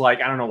feels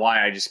like, I don't know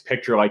why I just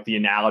picture like the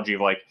analogy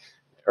of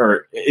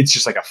or it's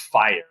just like a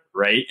fire,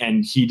 right?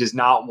 And he does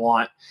not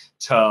want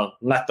to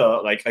let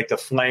the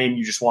flame.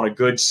 You just want a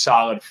good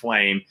solid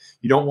flame.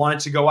 You don't want it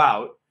to go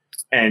out.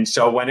 And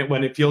so when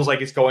it feels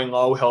like it's going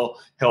low, he'll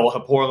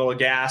pour a little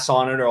gas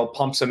on it, or he'll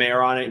pump some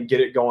air on it and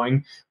get it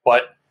going.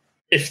 But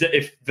if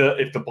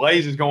the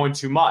blaze is going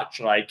too much,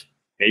 like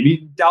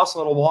maybe douse a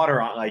little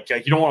water on, like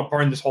you don't want to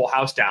burn this whole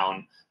house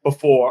down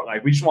before.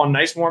 Like we just want a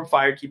nice warm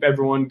fire, keep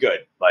everyone good.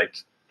 Like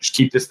just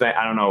keep this thing.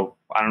 I don't know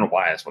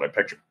why that's what I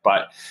pictured,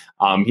 but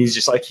he's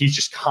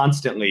just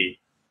constantly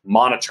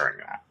monitoring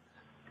that.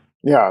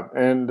 Yeah,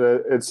 and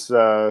it's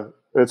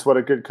it's what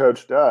a good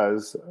coach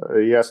does.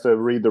 He has to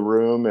read the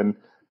room. And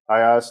I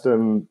asked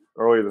him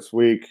earlier this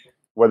week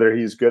whether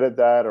he's good at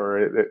that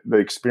or the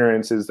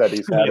experiences that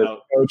he's had as a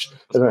coach.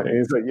 And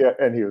he's like, yeah.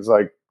 And he was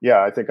like,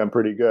 yeah, I think I'm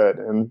pretty good.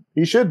 And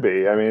he should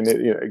be. I mean,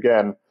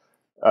 again,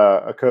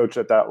 a coach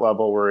at that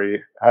level where he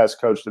has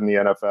coached in the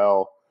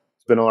NFL,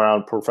 has been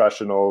around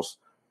professionals,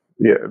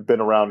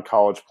 been around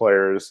college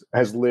players,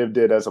 has lived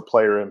it as a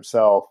player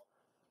himself.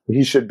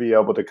 He should be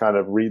able to kind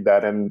of read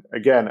that. And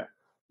again,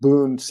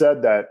 Boone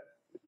said that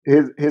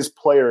his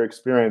player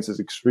experience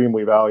is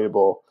extremely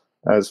valuable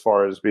as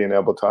far as being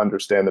able to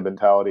understand the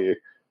mentality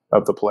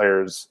of the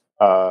players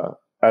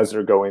as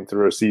they're going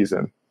through a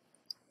season.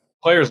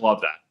 Players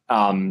love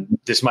that.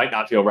 This might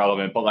not feel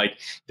relevant, but like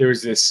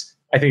there's this,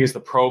 I think it's the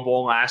Pro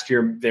Bowl last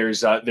year.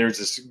 There's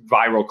this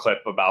viral clip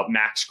about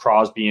Max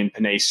Crosby and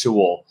Penei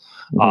Sewell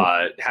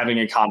having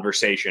a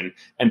conversation,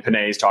 and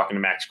Penei is talking to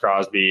Max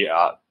Crosby.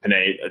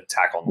 Penei, a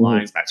tackle on the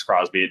Lions, Max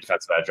Crosby, a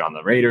defensive edge on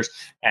the Raiders,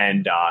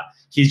 and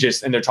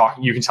they're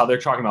talking. You can tell they're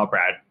talking about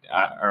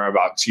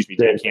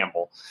Dan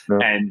Campbell,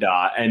 and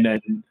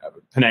then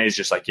Penei is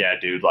just like, yeah,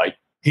 dude, like.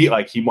 He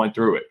went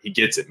through it. He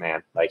gets it,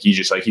 man. Like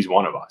he's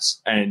one of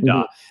us. And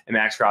and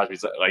Max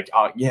Crosby's like,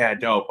 oh yeah,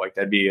 dope. Like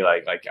that'd be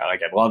like I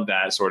love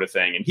that sort of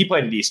thing. And he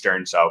played at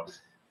Eastern, so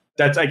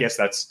that's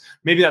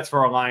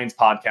for a Lions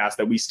podcast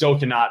that we still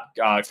cannot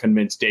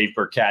convince Dave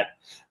Burkett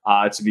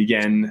to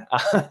begin.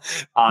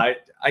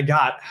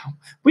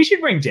 We should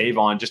bring Dave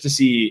on just to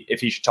see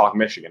if he should talk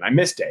Michigan. I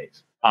miss Dave.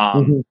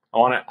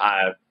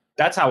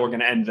 That's how we're going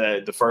to end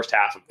the first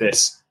half of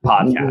this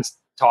podcast,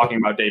 talking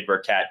about Dave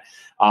Burkett.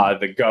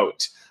 The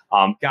GOAT.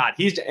 I'm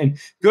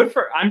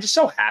just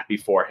so happy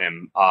for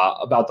him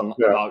about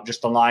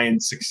just the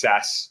Lions'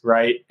 success,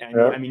 right? And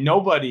I mean,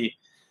 nobody,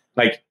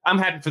 like, I'm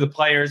happy for the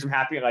players. I'm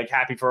happy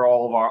for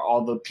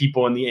all the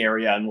people in the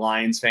area and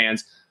Lions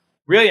fans.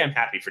 Really, I'm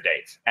happy for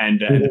Dave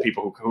and the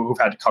people who've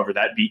had to cover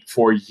that beat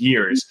for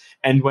years.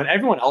 And when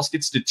everyone else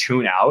gets to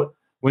tune out,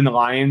 when the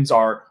Lions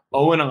are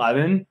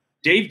 0-11,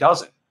 Dave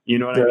doesn't. You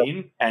know what I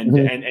mean? And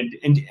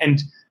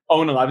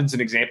 0-11 is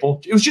an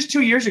example. It was just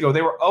 2 years ago.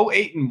 They were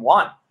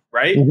 0-8-1,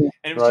 right? And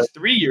it was just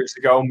 3 years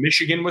ago.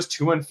 Michigan was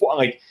 2-4.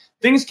 Like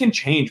things can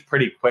change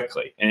pretty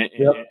quickly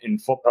in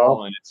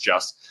football, and it's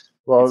just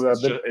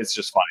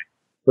funny.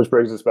 Which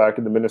brings us back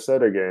to the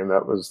Minnesota game.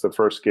 That was the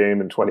first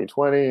game in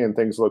 2020, and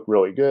things looked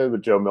really good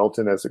with Joe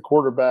Milton as the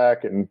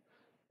quarterback, and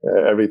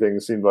everything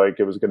seemed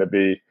like it was going to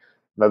be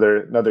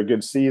another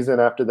good season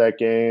after that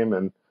game.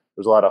 And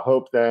there was a lot of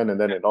hope then, and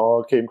then it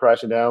all came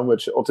crashing down,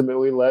 which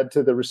ultimately led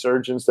to the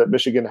resurgence that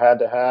Michigan had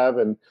to have,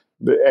 and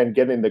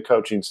getting the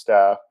coaching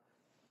staff,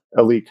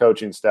 elite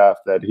coaching staff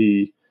that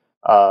he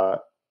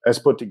has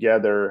put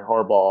together,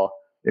 Harbaugh,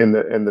 in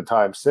the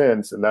time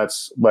since, and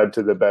that's led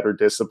to the better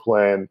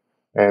discipline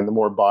and the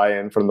more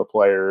buy-in from the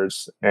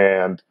players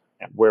and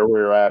where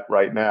we're at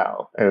right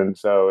now. And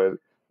so,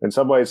 in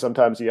some ways,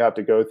 sometimes you have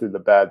to go through the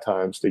bad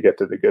times to get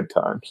to the good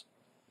times.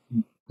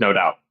 No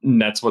doubt.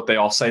 And that's what they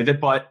all say.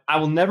 But I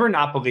will never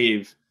not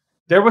believe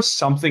there was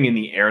something in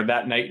the air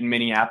that night in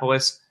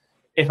Minneapolis.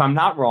 If I'm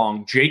not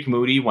wrong, Jake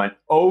Moody went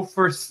 0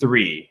 for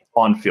 3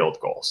 on field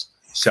goals.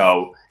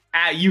 So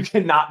you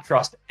cannot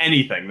trust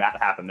anything that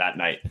happened that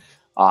night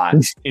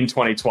in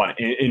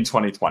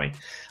 2020.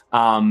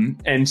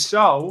 And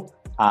so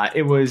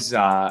it was,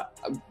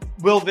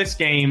 will this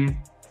game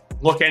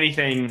look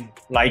anything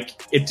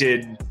like it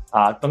did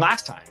the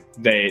last time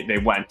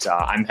they went?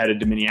 I'm headed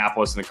to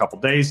Minneapolis in a couple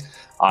days.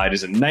 It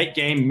is a night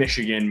game,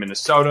 Michigan,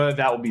 Minnesota.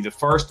 That will be the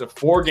first of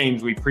 4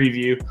 games we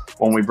preview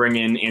when we bring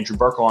in Andrew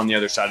Burkle on the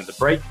other side of the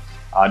break.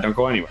 Don't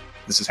go anywhere.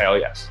 This is Hail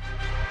Yes.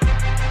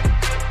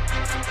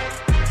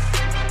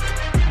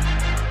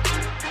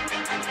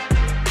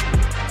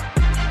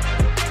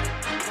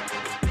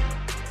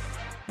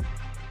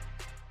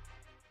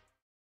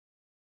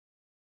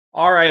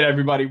 All right,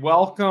 everybody,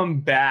 welcome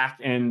back.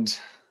 And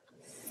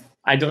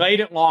I delayed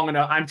it long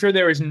enough. I'm sure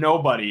there is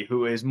nobody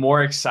who is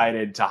more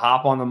excited to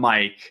hop on the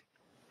mic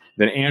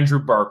than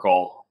Andrew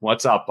Burkle.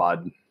 What's up,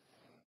 bud?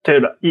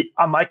 Dude,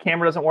 my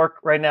camera doesn't work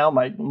right now.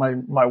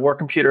 My work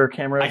computer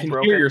camera is broken.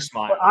 I can hear your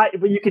smile.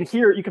 But you can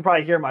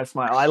probably hear my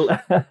smile.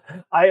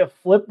 I have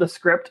flipped the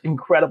script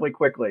incredibly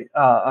quickly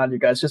on you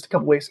guys. Just a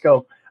couple weeks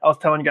ago, I was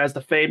telling you guys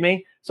to fade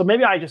me. So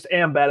maybe I just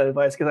am bad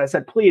advice because I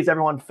said, please,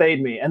 everyone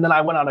fade me. And then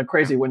I went on a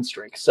crazy win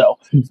streak. So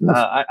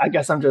I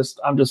guess I'm just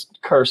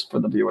cursed for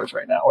the viewers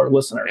right now, or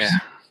listeners.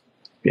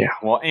 Yeah.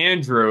 Well,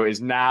 Andrew is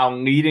now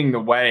leading the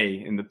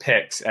way in the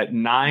picks at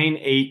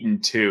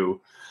 9-8-2.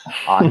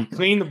 He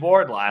cleaned the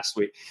board last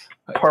week.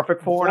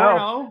 Perfect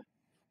 4-0.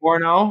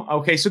 4-0.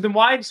 Okay, so then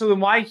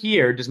why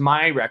here does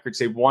my record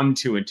say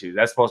 1-2-2?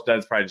 That's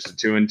probably just a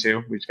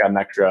 2-2. We just got an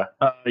extra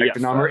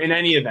number. In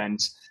any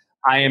event,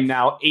 I am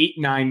now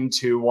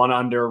 8-9-2, 1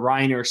 under.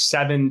 Reiner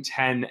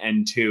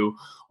 7-10-2.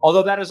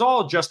 Although that is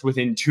all just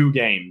within 2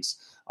 games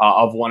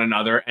of one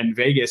another. And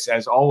Vegas,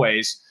 as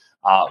always,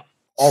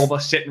 all of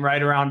us sitting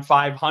right around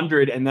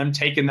 500 and them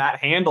taking that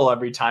handle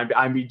every time.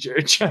 I mean,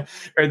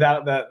 or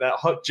that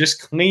hook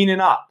just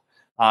cleaning up.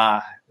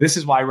 This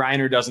is why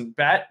Reiner doesn't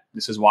bet.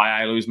 This is why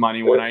I lose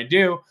money when I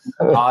do.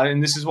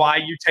 And this is why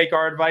you take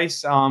our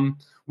advice.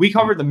 We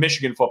covered the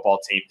Michigan football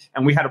team,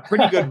 and we had a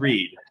pretty good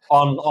read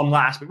on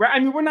last week. I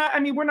mean,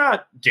 we're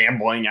not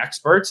gambling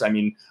experts. I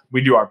mean,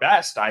 we do our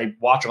best. I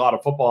watch a lot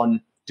of football and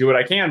do what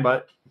I can,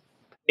 but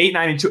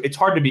 8-9-2, it's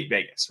hard to beat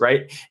Vegas,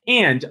 right?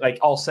 And like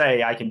I'll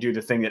say, I can do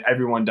the thing that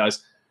everyone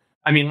does.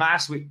 I mean,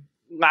 last week,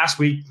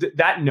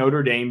 that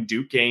Notre Dame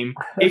Duke game,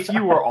 if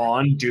you were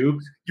on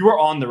Duke, you were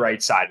on the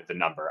right side of the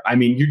number. I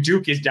mean, your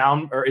Duke is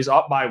down or is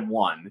up by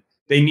 1.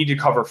 They need to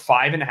cover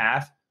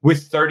 5.5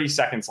 with 30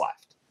 seconds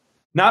left.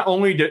 Not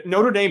only did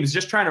Notre Dame is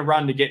just trying to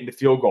run to get into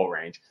field goal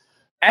range.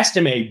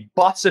 Estime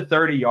busts a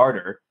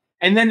 30-yarder,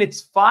 and then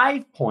it's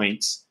 5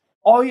 points.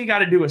 All you got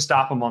to do is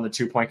stop them on the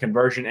 2-point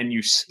conversion, and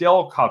you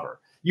still cover.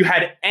 You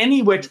had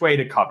any which way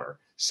to cover.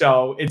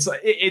 So it's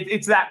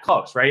that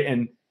close, right?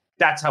 And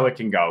that's how it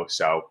can go.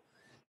 So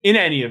in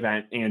any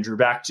event, Andrew,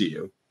 back to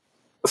you.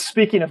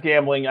 Speaking of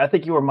gambling, I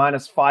think you were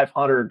minus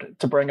 500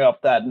 to bring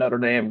up that Notre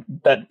Dame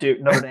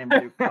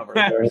Duke cover.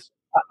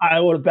 I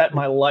would have bet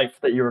my life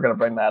that you were going to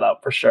bring that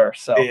up for sure.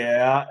 So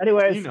yeah.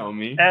 Anyways, you know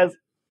me.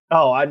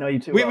 I know you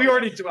too. We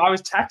already. I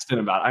was texting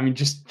about it. I mean,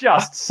 just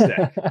sick.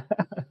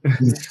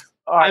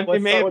 All right,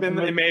 it may have been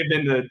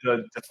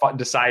the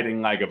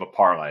deciding leg of a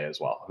parlay as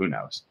well. Who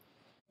knows?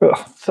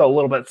 So a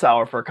little bit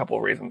sour for a couple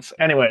of reasons.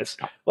 Anyways,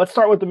 let's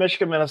start with the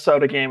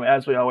Michigan-Minnesota game,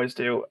 as we always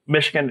do.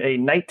 Michigan, a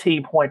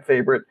 19-point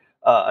favorite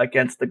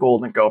against the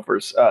Golden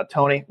Gophers.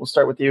 Tony, we'll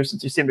start with you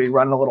since you seem to be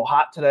running a little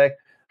hot today.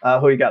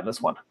 Who you got in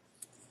this one?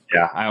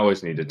 Yeah, I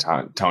always need to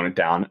tone it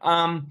down.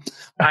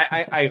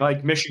 I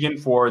like Michigan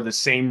for the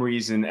same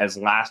reason as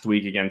last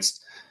week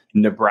against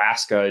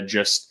Nebraska.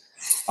 Just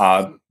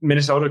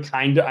Minnesota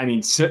kind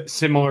of,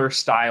 similar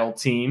style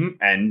team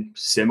and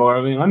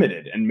similarly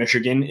limited. And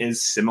Michigan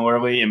is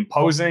similarly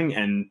imposing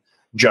and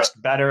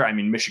just better. I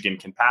mean, Michigan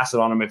can pass it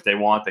on them if they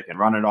want. They can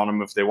run it on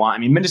them if they want. I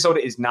mean,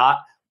 Minnesota is not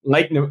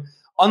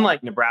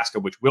unlike Nebraska,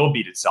 which will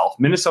beat itself.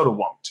 Minnesota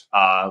won't.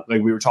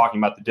 Like we were talking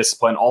about the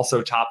discipline,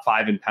 also top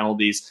 5 in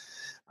penalties.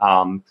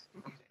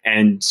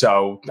 And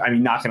so,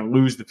 not going to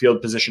lose the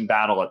field position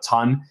battle a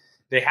ton.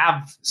 They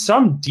have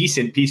some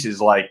decent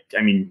pieces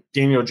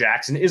Daniel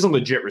Jackson is a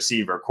legit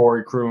receiver.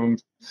 Corey Kroom,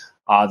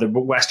 the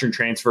Western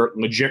transfer,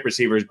 legit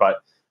receivers, but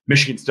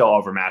Michigan still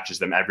overmatches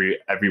them every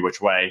which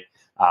way.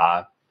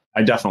 I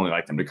definitely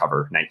like them to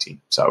cover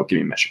 19. So give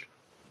me Michigan.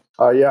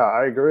 Yeah,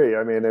 I agree.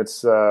 I mean,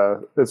 it's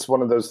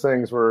one of those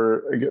things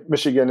where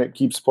Michigan, it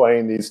keeps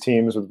playing these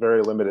teams with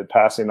very limited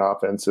passing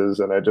offenses.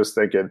 And I just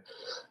think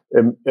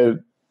it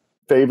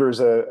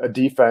favors a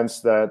defense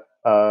that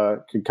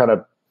can kind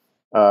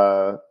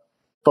of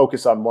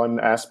focus on one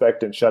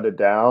aspect and shut it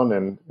down.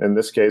 And in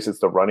this case, it's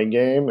the running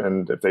game.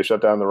 And if they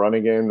shut down the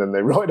running game, then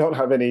they really don't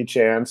have any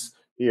chance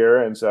here.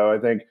 And so I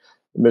think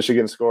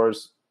Michigan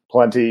scores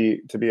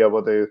plenty to be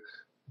able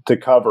to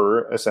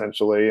cover,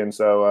 essentially. And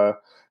so,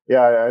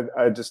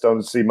 I just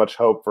don't see much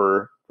hope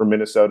for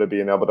Minnesota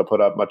being able to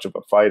put up much of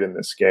a fight in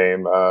this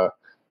game.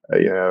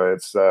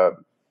 It's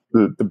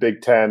the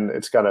Big Ten.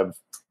 It's kind of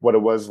what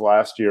it was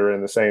last year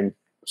in the same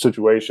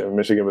situation.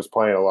 Michigan was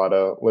playing a lot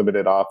of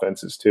limited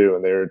offenses too,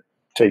 and they were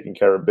taking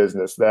care of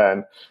business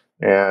then.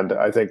 And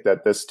I think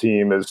that this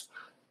team is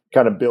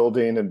kind of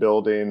building,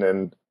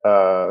 and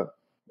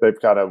they've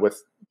kind of,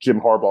 with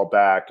Jim Harbaugh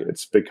back,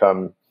 it's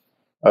become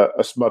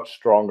a much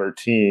stronger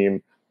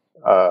team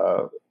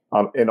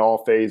in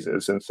all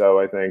phases. And so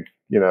I think,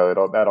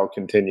 that'll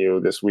continue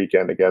this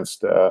weekend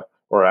against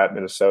or at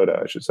Minnesota,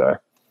 I should say.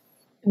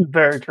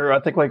 Very true. I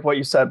think like what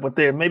you said, with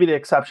maybe the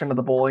exception of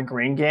the Bowling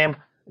Green game,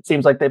 it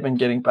seems like they've been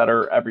getting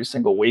better every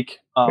single week.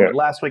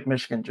 Last week,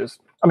 Michigan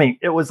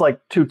it was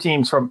like two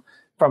teams from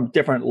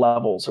different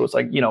levels. It was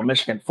like,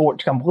 Michigan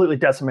completely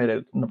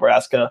decimated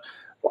Nebraska,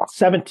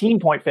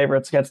 17-point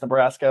favorites against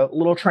Nebraska. A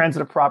little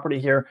transitive property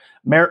here.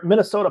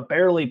 Minnesota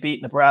barely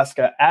beat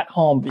Nebraska at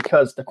home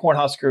because the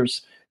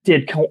Cornhuskers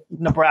did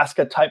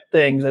Nebraska type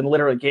things and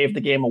literally gave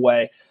the game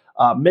away.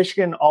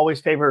 Michigan always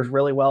favors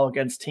really well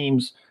against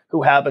teams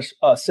who have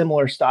a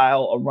similar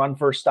style, a run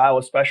first style,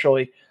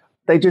 especially.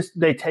 They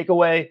take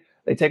away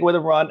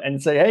the run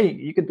and say, hey,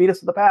 you can beat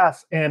us with the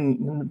pass.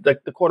 And the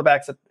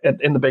quarterbacks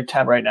in the Big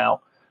Ten right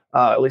now,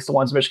 at least the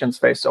ones Michigan's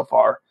faced so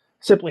far,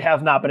 simply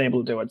have not been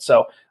able to do it.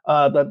 So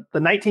the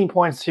 19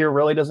 points here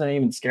really doesn't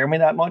even scare me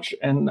that much.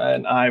 And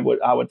I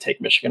would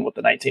take Michigan with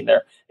the 19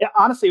 there. Yeah,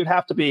 honestly, it would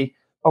have to be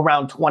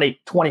around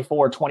 20,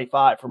 24,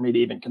 25 for me to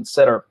even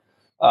consider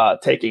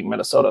taking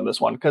Minnesota in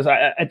this one. Because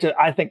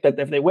I think that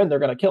if they win, they're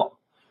going to kill them.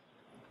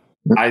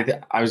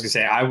 I was gonna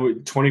say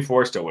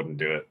 24 still wouldn't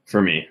do it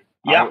for me.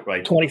 Yeah,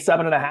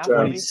 27 and a half.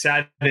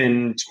 27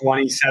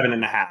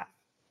 and a half.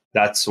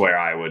 That's where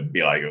I would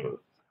be like,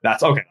 oh,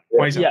 that's okay.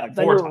 27, yeah,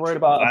 then you're worried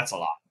about that's a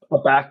lot. A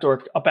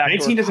backdoor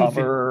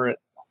cover.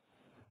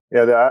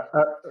 Yeah,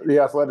 the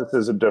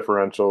athleticism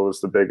differential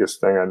is the biggest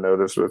thing I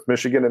noticed with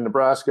Michigan and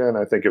Nebraska, and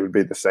I think it would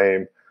be the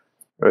same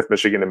with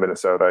Michigan and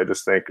Minnesota. I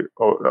just think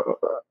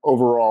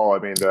overall,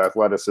 the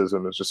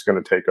athleticism is just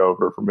going to take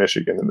over for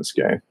Michigan in this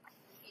game.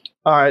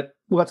 All right,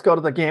 let's go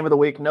to the game of the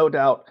week. No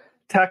doubt,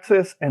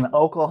 Texas and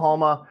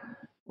Oklahoma.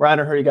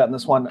 Reiner, who you got in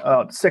this one?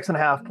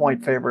 6.5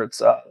 point favorites.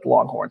 The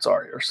Longhorns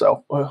are here.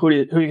 So who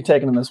are you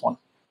taking in this one?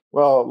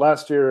 Well,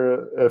 last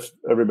year, if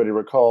everybody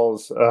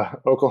recalls,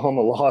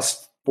 Oklahoma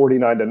lost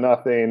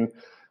 49-0.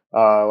 A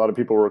lot of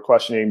people were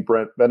questioning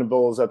Brent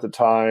Venables at the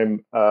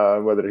time,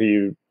 whether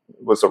he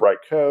was the right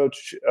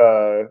coach,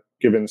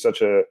 given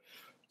such a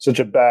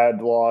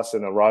bad loss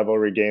in a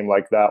rivalry game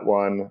like that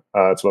one.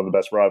 It's one of the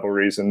best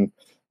rivalries in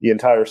the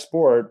entire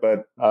sport.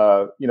 But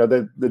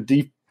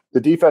the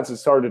defense has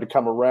started to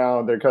come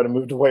around. They're kind of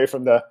moved away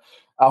from the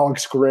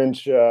Alex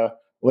Grinch,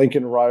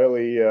 Lincoln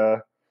Riley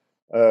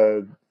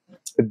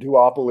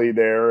duopoly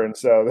there, and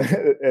so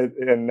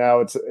and now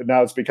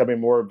it's becoming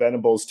more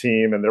Venables'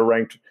 team, and they're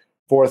ranked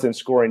 4th in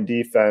scoring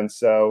defense.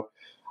 So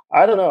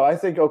I don't know. I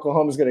think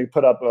Oklahoma's going to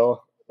put up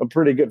a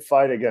pretty good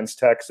fight against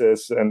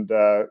Texas and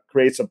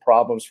create some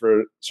problems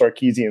for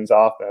Sarkisian's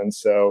offense.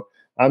 So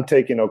I'm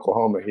taking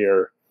Oklahoma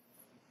here.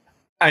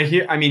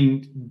 I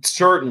mean,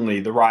 certainly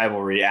the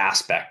rivalry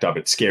aspect of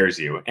it scares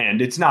you.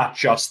 And it's not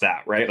just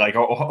that, right? Like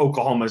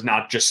Oklahoma is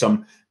not just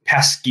some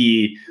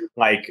pesky,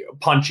 like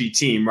punchy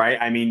team, right?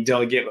 I mean,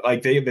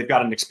 they've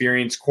got an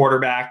experienced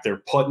quarterback.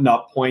 They're putting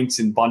up points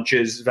in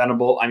bunches.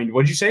 Venable. I mean,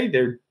 what'd you say?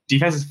 Their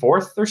defense is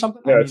 4th or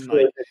something? Yeah,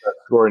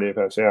 scoring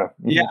defense. Yeah.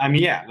 Mm-hmm. Yeah. I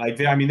mean, yeah. Like,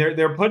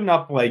 they're putting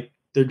up, like,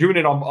 they're doing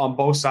it on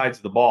both sides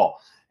of the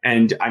ball.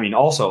 And I mean,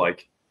 also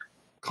like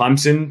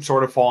Clemson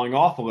sort of falling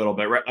off a little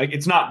bit, right? Like,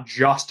 it's not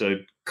just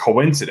a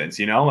coincidence,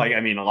 like, I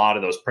mean, a lot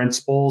of those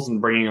principles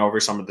and bringing over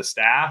some of the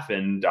staff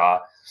and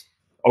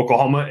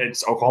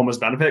it's Oklahoma's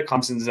benefit,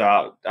 Clemson's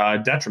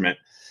detriment.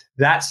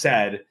 That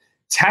said,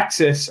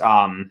 Texas,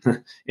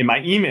 in my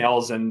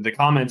emails and the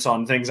comments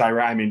on things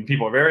I mean,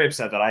 people are very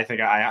upset that I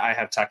think I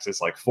have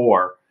Texas like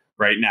 4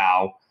 right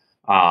now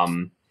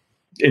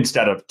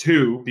instead of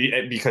 2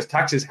 because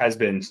Texas has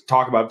been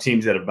talk about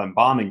teams that have been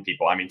bombing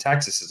people. I mean,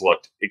 Texas has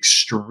looked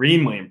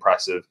extremely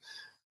impressive.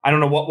 I don't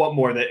know what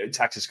more that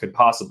Texas could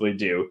possibly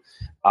do,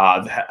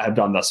 have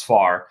done thus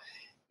far.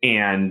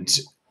 And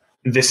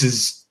this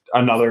is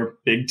another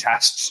big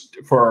test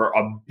for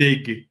a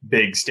big,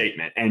 big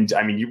statement. And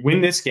I mean, you win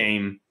this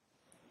game,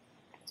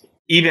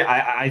 even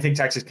I think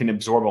Texas can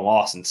absorb a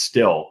loss and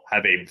still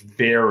have a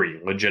very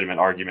legitimate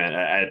argument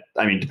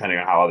depending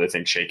on how other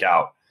things shake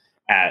out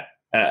at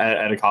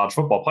a college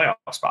football playoff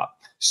spot.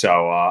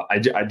 So I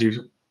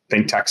do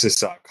think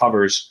Texas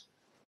covers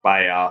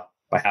by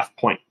half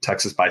point,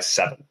 Texas by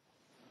 7.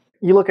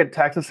 You look at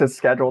Texas's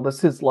schedule.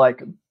 This is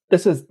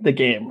the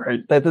game,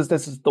 right?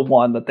 This is the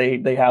one that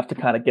they have to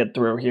kind of get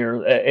through here.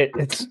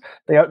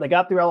 They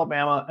got through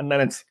Alabama, and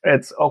then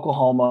it's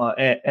Oklahoma,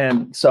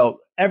 and so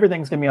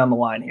everything's gonna be on the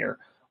line here.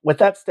 With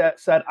that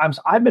said,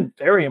 I've been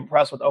very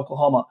impressed with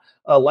Oklahoma.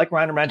 Like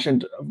Reiner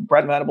mentioned,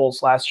 Brent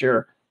Venables last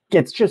year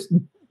gets just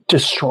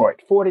destroyed,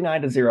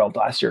 49-0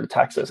 last year to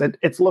Texas.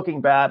 It's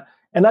looking bad.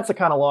 And that's the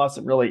kind of loss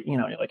that really,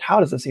 you're like,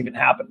 how does this even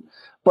happen?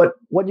 But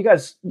what you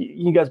guys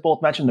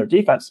both mentioned their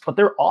defense, but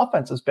their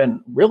offense has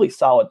been really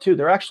solid too.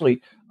 They're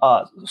actually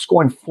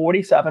scoring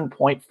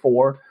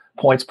 47.4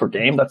 points per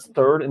game. That's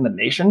 3rd in the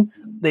nation.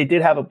 They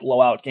did have a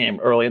blowout game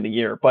early in the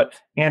year, but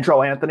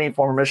Andrew Anthony,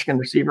 former Michigan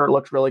receiver,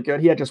 looked really good.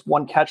 He had just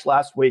 1 catch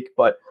last week,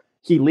 but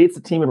he leads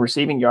the team in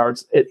receiving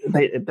yards.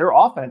 Their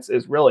offense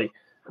is really,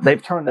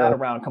 they've turned that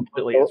around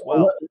completely as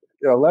well.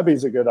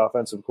 Levy's a good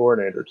offensive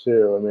coordinator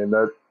too. I mean,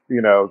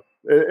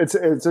 it's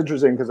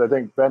interesting because I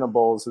think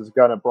Venables has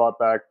kind of brought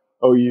back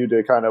OU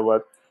to kind of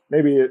what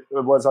maybe it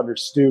was under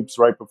Stoops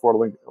right before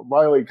Lincoln.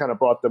 Riley kind of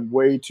brought them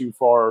way too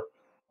far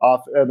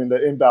off. I mean,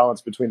 the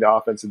imbalance between the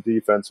offense and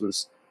defense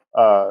was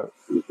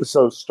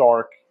so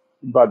stark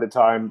by the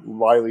time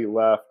Riley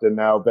left, and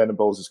now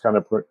Venables is kind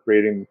of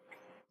creating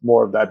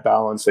more of that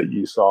balance that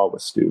you saw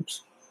with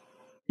Stoops.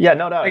 Yeah,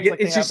 no doubt.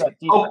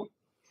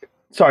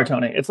 Sorry,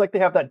 Tony. It's like they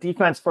have that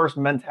defense first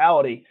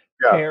mentality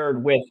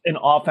paired with an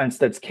offense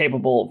that's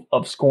capable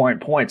of scoring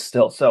points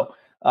still. So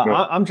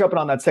I'm jumping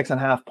on that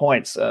 6.5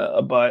 points.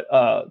 But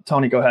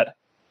Tony, go ahead.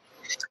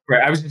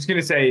 Right. I was just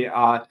going to say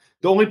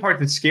the only part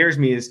that scares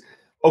me is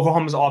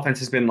Oklahoma's offense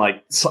has been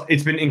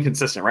it's been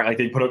inconsistent, right? Like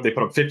they put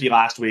up 50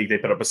 last week. They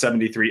put up a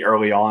 73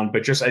 early on,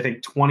 but just I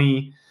think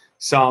 28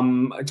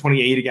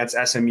 against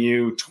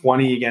SMU,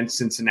 20 against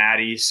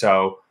Cincinnati.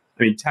 So,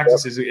 I mean,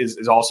 Texas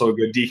is also a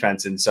good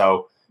defense. And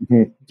so,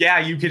 yeah,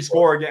 you could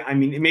score again. I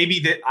mean, maybe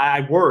that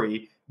I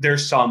worry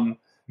there's some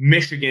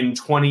Michigan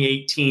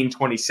 2018,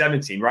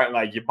 2017, right?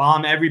 Like you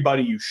bomb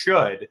everybody you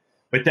should,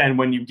 but then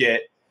when you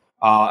get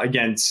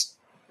against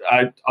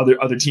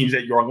other teams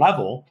at your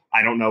level,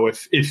 I don't know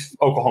if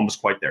Oklahoma's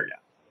quite there yet.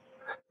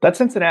 That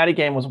Cincinnati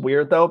game was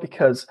weird though,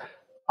 because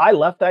I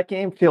left that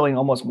game feeling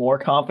almost more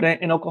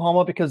confident in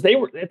Oklahoma because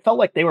it felt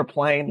like they were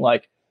playing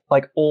like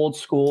old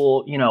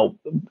school,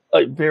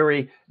 a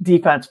very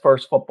defense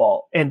first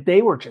football. And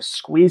they were just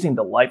squeezing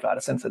the life out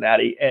of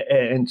Cincinnati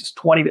and just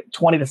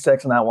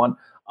 20-6 in that one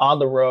on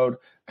the road.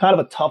 Kind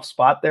of a tough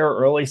spot there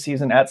early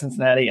season at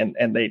Cincinnati,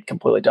 and they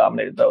completely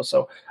dominated those.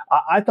 So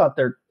I thought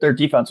their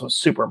defense was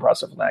super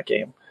impressive in that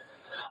game.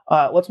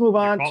 Let's move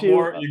on to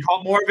you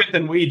caught more of it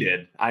than we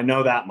did. I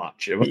know that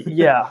much.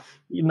 Yeah,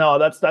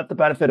 that's the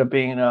benefit of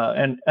being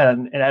an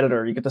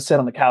editor. You get to sit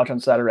on the couch on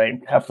Saturday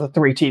and have the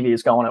 3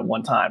 TVs going at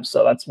one time.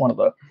 So that's one of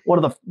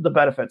the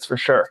benefits for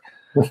sure.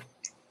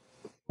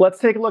 Let's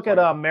take a look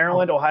at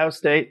Maryland, Ohio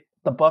State.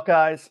 The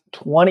Buckeyes,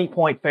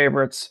 20-point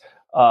favorites.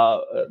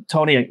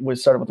 Tony, we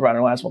started with the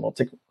last one.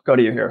 Go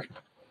to you here.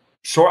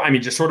 Sure. I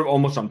mean, just sort of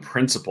almost on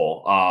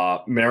principle.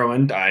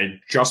 Maryland,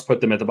 I just put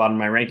them at the bottom of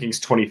my rankings,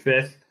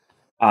 25th.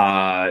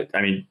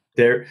 I mean,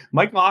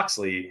 Mike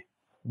Locksley,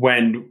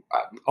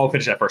 I'll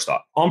finish that first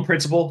thought. On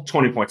principle,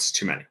 20 points is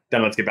too many.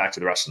 Then let's get back to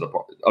the rest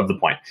of the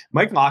point.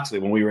 Mike Locksley,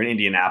 when we were in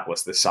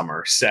Indianapolis this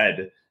summer,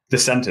 said the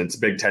sentence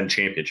Big Ten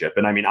championship.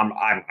 And I mean, I'm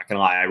not going to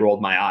lie, I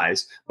rolled my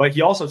eyes. But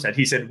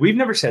he said, we've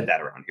never said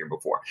that around here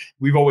before.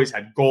 We've always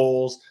had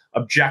goals,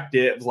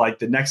 objectives, like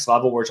the next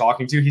level we're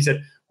talking to. He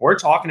said, we're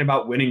talking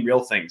about winning real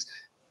things,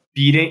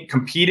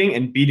 competing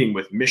and beating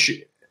with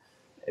Michigan,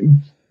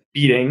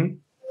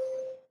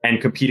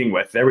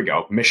 there we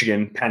go,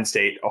 Michigan, Penn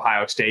State,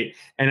 Ohio State.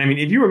 And I mean,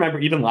 if you remember,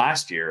 even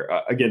last year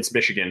against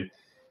Michigan,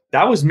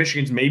 that was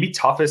Michigan's maybe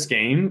toughest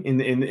game in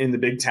the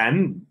Big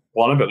Ten.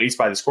 One of, at least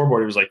by the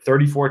scoreboard, it was like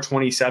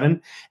 34-27.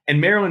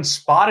 And Maryland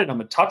spotted them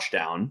a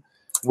touchdown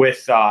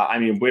with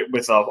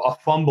a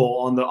fumble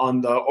on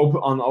the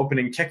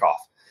opening kickoff.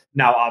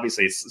 Now,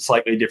 obviously, it's a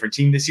slightly different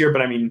team this year,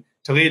 but I mean,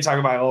 Taulia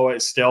Tagovailoa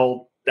is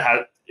still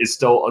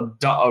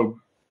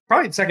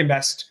probably the second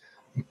best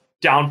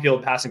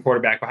downfield passing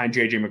quarterback behind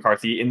J.J.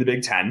 McCarthy in the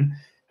Big Ten,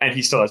 and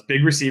he still has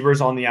big receivers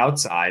on the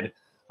outside.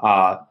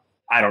 I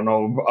don't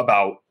know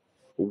about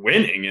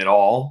winning at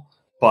all,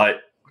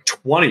 but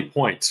 20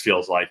 points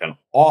feels like an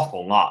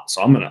awful lot.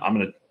 So I'm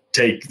gonna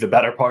take the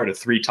better part of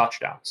 3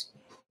 touchdowns.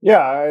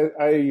 Yeah,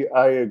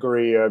 I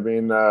agree. I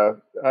mean,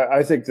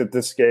 I think that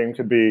this game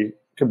could be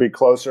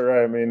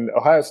closer. I mean,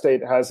 Ohio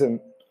State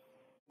hasn't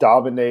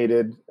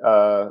dominated.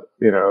 They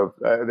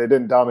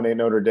didn't dominate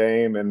Notre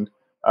Dame, and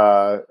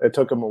it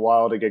took them a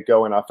while to get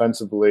going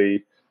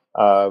offensively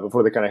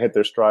before they kind of hit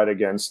their stride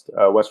against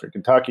Western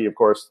Kentucky. Of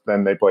course,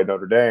 then they played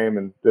Notre Dame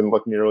and didn't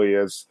look nearly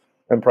as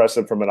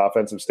impressive from an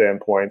offensive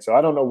standpoint. So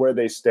I don't know where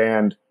they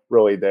stand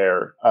really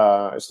there.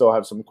 I still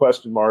have some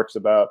question marks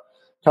about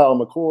Kyle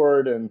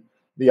McCord and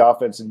the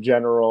offense in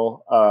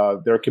general.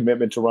 Their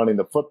commitment to running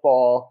the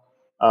football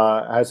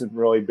hasn't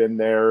really been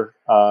there,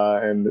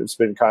 and it's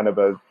been kind of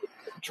a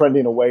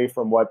trending away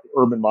from what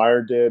Urban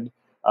Meyer did.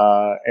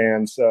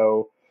 And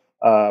so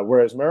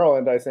whereas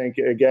Maryland, I think,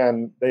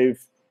 again, they've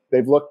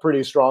looked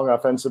pretty strong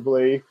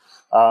offensively.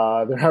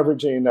 They're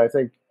averaging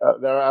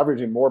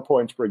more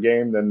points per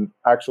game than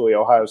actually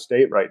Ohio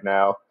State right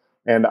now.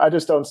 And I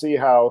just don't see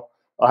how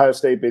Ohio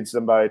State beats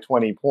them by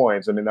 20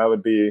 points. I mean, that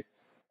would be,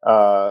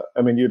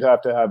 you'd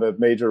have to have a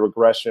major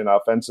regression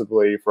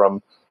offensively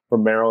from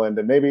Maryland.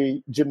 And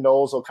maybe Jim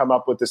Knowles will come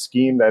up with a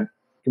scheme that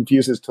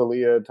confuses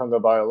Taulia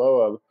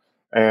Tagovailoa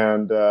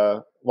and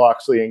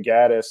Locksley and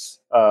Gaddis.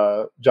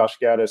 Josh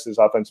Gaddis is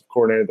offensive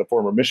coordinator, the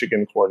former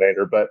Michigan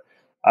coordinator. But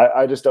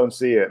I just don't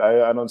see it.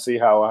 I don't see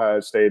how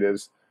Ohio State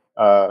is,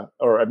 Ohio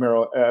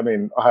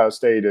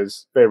State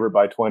is favored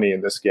by 20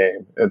 in this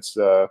game. It's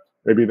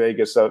maybe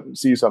Vegas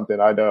sees something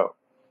I don't.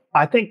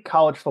 I think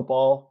college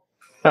football,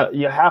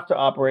 you have to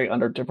operate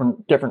under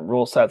different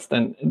rule sets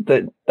than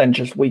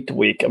just week to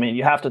week. I mean,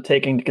 you have to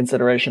take into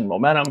consideration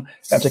momentum.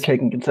 You have to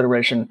take into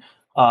consideration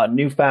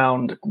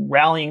newfound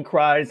rallying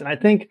cries, and I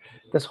think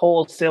this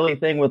whole silly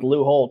thing with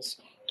Lou Holtz,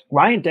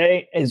 Ryan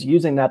Day is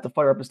using that to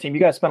fire up his team.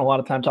 You guys spent a lot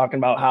of time talking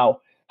about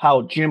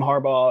how Jim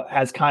Harbaugh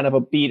has kind of a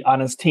beat on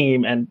his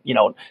team and,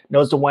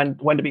 knows when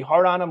to be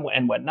hard on him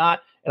and when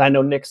not. And I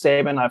know Nick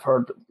Saban, I've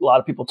heard a lot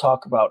of people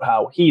talk about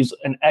how he's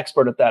an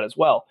expert at that as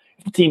well.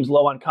 If the team's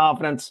low on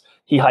confidence,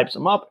 he hypes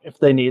them up. If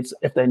they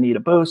need a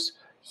boost,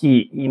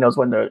 he knows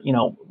when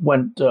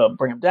to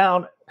bring them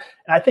down.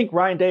 And I think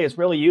Ryan Day is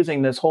really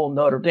using this whole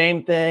Notre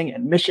Dame thing,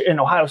 and Michigan and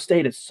Ohio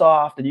State is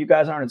soft and you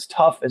guys aren't as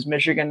tough as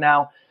Michigan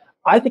now.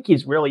 I think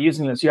he's really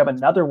using this. You have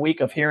another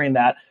week of hearing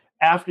that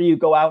after you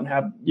go out and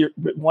have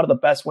one of the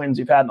best wins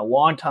you've had in a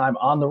long time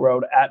on the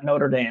road at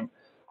Notre Dame.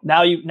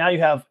 Now you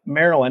have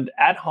Maryland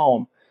at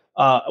home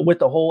with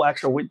the whole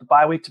extra week, the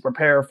bye week to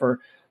prepare for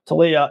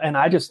Taulia. And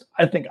I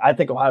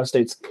think Ohio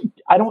State's.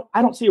 I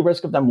don't see a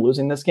risk of them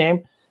losing this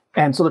game.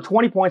 And so the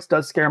 20 points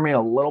does scare me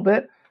a little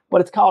bit, but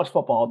it's college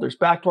football. There's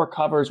backdoor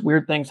covers,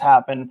 weird things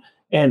happen.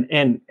 And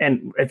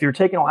if you're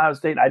taking Ohio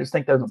State, I just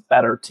think there's a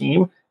better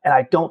team, and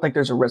I don't think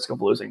there's a risk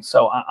of losing.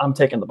 So I'm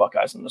taking the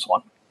Buckeyes in this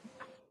one.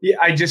 Yeah,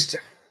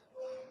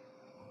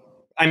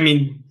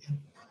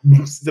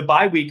 the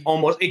bye week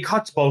it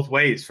cuts both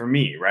ways for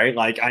me, right?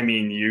 Like, I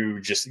mean, you're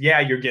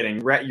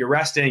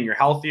resting, you're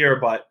healthier,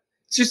 but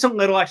it's just a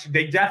little extra.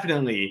 They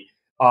definitely,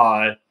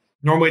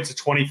 normally it's a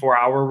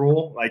 24-hour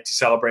rule, like to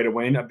celebrate a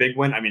win, a big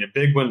win. I mean, a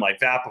big win like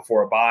that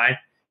before a bye,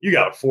 you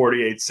got a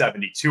 48,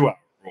 72-hour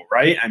rule,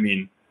 right? I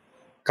mean,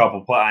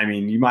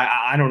 you might,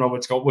 I don't know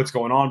what's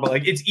going on, but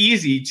like, it's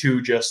easy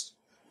to just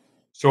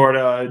sort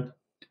of,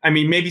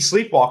 maybe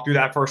sleepwalk through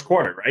that first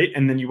quarter, right?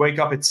 And then you wake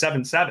up at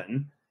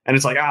 7-7, and and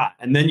it's like,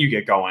 and then you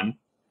get going.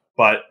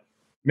 But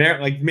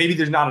like maybe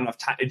there's not enough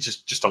time. It's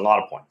just a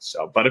lot of points.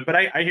 So, but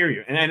I hear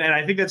you. And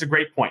I think that's a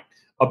great point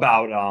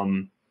about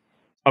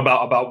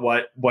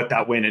what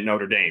that win at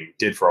Notre Dame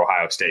did for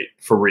Ohio State.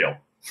 For real.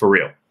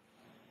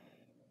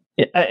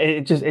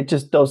 It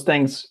just those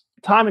things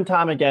time and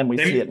time again, we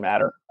see it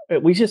matter.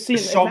 We just see it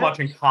so much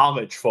in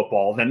college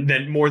football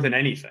than more than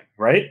anything,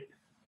 right?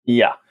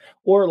 Yeah.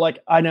 Or like,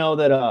 I know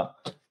that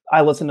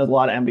I listen to a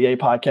lot of NBA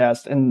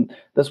podcasts, and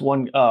this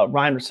one,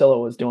 Ryan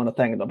Russillo was doing a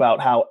thing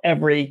about how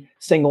every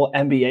single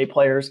NBA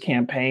player's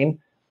campaign,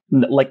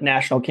 like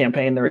national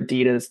campaign, their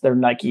Adidas, their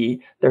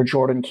Nike, their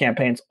Jordan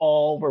campaigns,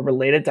 all were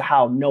related to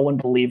how no one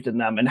believed in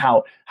them and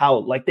how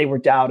like they were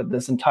doubted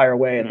this entire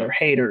way and they're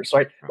haters,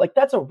 right? Like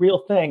that's a real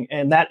thing.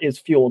 And that is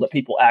fuel that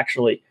people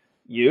actually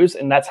use.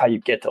 And that's how you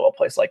get to a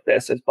place like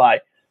this, is by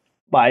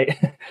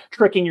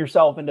tricking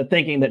yourself into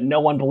thinking that no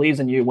one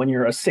believes in you when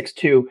you're a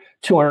 6'2",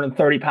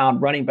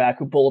 230-pound running back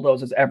who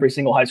bulldozes every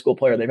single high school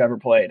player they've ever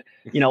played.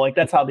 Like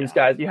that's how these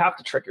guys, you have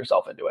to trick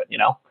yourself into it,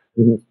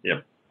 Mm-hmm.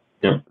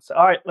 Yeah. So,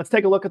 all right, let's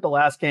take a look at the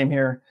last game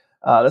here.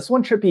 This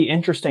one should be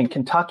interesting.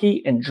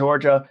 Kentucky and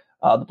Georgia,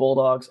 the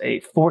Bulldogs, a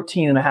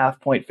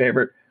 14.5-point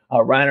favorite.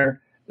 Reiner,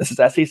 this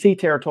is SEC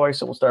territory,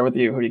 so we'll start with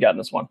you. Who do you got in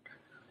this one?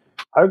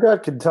 I've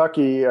got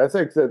Kentucky. I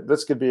think that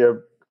this could be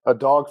a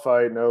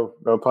dogfight, no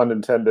pun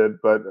intended,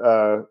 but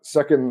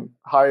second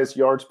highest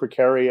yards per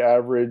carry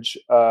average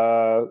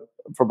from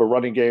a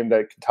running game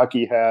that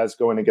Kentucky has,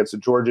 going against a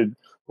Georgia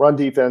run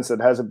defense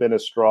that hasn't been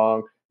as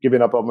strong,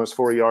 giving up almost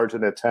 4 yards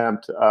an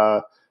attempt.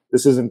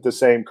 This isn't the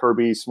same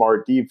Kirby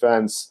Smart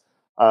defense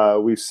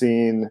we've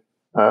seen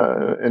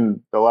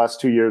in the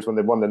last 2 years when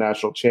they won the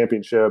national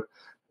championship.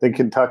 I think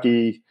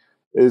Kentucky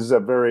is a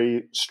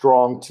very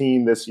strong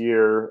team this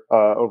year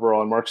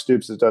overall, and Mark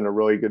Stoops has done a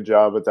really good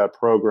job with that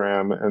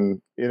program.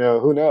 And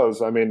who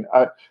knows? I mean,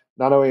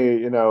 not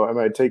only am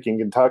I taking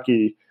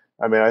Kentucky,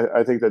 I mean,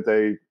 I think that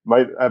they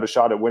might have a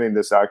shot at winning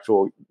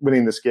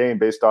this game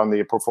based on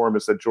the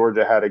performance that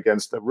Georgia had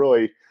against a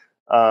really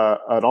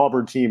an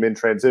Auburn team in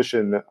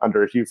transition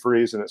under Hugh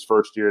Freeze in his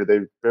first year. They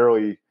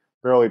barely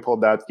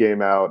pulled that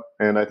game out,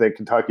 and I think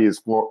Kentucky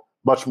is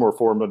much more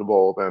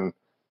formidable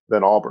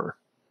than Auburn.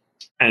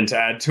 And to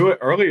add to it,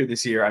 earlier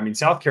this year, I mean,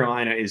 South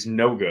Carolina is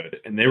no good,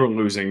 and they were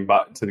losing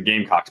to the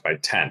Gamecocks by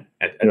 10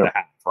 at the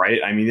half, right?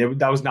 I mean,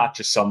 that was not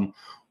just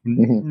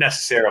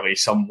necessarily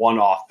some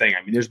one-off thing.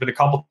 I mean, there's been a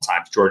couple of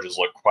times Georgia's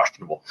looked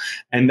questionable.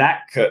 And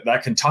that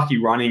Kentucky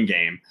running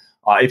game,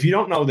 if you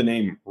don't know the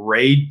name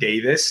Ray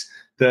Davis,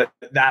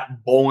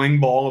 that bowling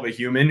ball of a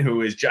human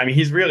who is, I mean,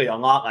 he's really a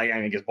lot like,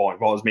 I guess bowling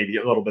ball is maybe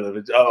a little bit of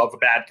a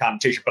bad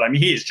connotation, but I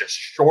mean, he is just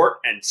short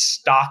and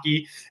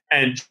stocky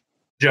and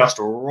just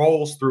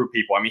rolls through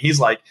people. I mean, he's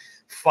like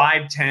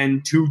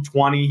 5'10",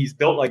 220. He's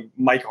built like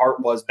Mike Hart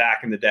was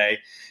back in the day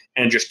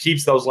and just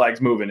keeps those legs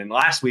moving. And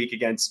last week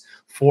against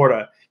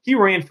Florida, he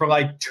ran for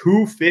like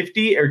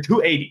 250 or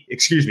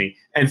 280,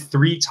 and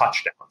 3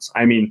 touchdowns.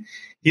 I mean,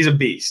 he's a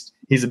beast.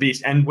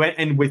 And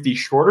with these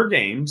shorter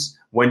games,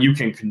 when you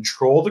can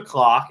control the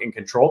clock and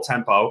control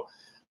tempo,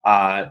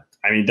 I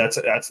mean, that's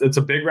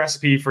a big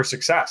recipe for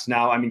success.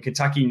 Now, I mean,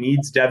 Kentucky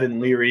needs Devin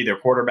Leary, their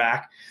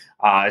quarterback,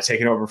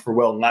 taking over for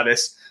Will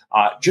Levis,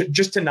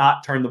 just to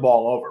not turn the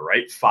ball over,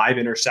 right? 5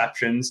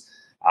 interceptions.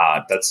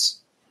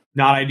 That's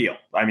not ideal.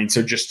 I mean,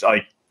 so just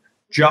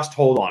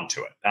hold on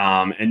to it.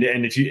 And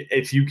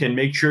if you can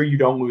make sure you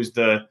don't lose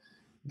the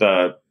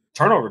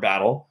turnover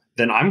battle,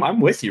 then I'm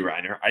with you,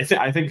 Reiner.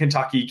 I think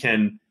Kentucky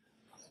can.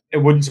 It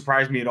wouldn't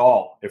surprise me at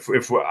all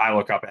if I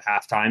look up at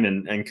halftime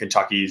and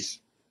Kentucky's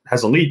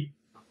has a lead.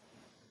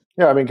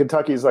 Yeah, I mean,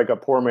 Kentucky's like a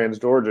poor man's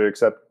Georgia,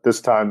 except this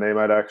time they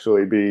might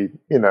actually be,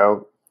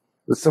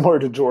 similar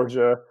to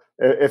Georgia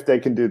if they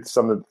can do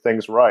some of the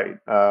things right.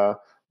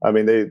 I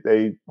mean,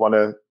 they want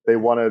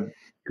to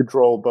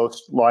control both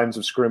lines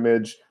of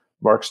scrimmage.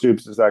 Mark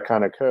Stoops is that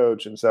kind of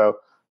coach, and so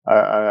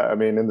I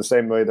mean, in the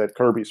same way that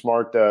Kirby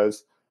Smart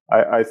does,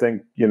 I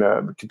think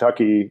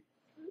Kentucky,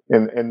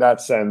 in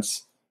that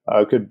sense,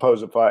 could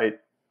pose a fight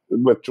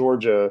with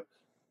Georgia,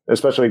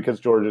 especially because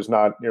Georgia's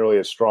not nearly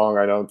as strong,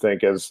 I don't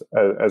think, as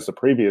the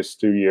previous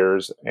 2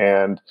 years.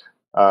 And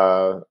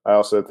I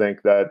also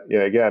think that,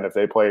 again, if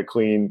they play a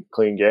clean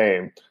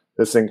game,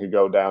 this thing could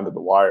go down to the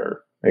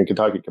wire, and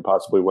Kentucky could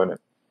possibly win it.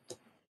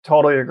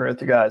 Totally agree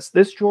with you guys.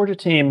 This Georgia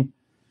team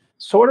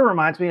sort of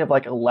reminds me of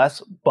like a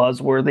less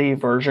buzzworthy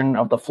version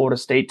of the Florida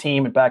State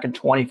team back in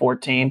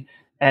 2014.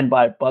 And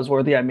by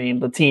buzzworthy, I mean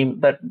the team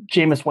that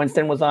Jameis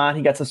Winston was on.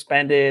 He got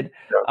suspended,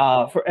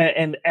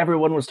 and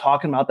everyone was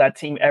talking about that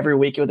team every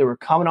week. They were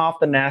coming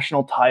off the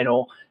national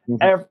title.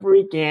 Mm-hmm.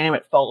 Every game,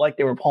 it felt like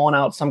they were pulling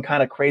out some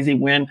kind of crazy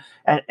win,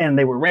 and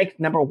they were ranked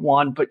number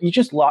 1. But you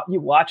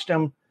watched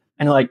them,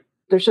 and you're like,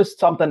 there's just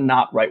something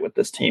not right with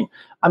this team.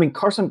 I mean,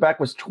 Carson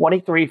Beck was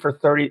 23 for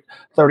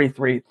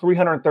 33,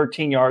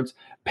 313 yards.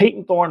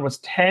 Peyton Thorne was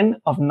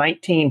 10 of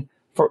 19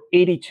 for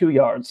 82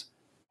 yards.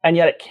 And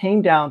yet it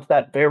came down to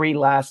that very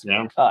last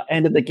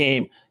end of the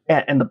game,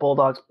 and the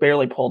Bulldogs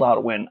barely pulled out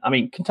a win. I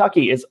mean,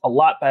 Kentucky is a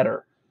lot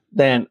better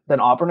than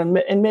Auburn,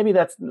 and maybe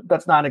that's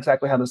not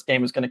exactly how this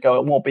game is going to go.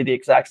 It won't be the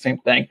exact same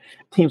thing.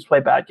 Teams play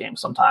bad games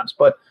sometimes,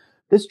 but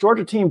this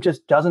Georgia team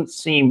just doesn't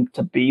seem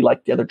to be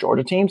like the other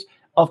Georgia teams.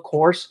 Of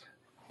course,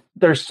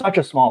 there's such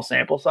a small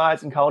sample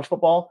size in college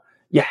football.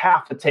 You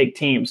have to take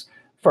teams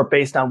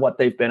based on what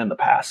they've been in the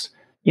past.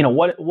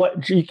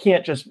 What you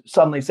can't just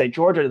suddenly say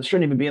Georgia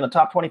shouldn't even be in the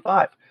top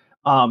 25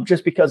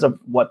 just because of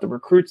what the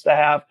recruits they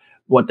have,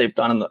 what they've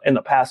done in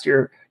the past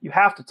year. You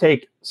have to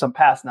take some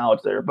past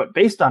knowledge there, but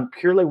based on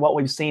purely what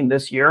we've seen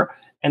this year,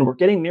 and we're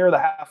getting near the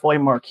halfway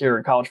mark here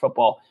in college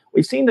football,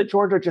 we've seen that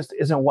Georgia just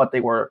isn't what they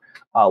were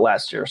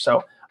last year.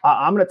 So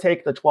I'm going to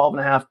take the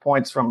 12.5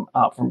 points from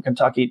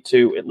Kentucky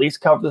to at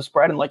least cover the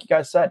spread. And like you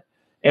guys said,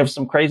 if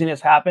some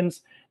craziness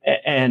happens,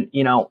 and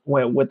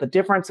with the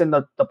difference in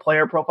the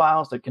player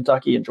profiles that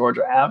Kentucky and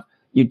Georgia have,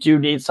 you do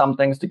need some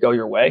things to go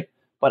your way.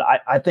 But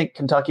I think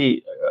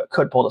Kentucky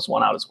could pull this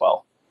one out as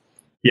well.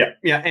 Yeah,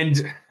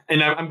 and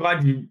I'm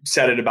glad you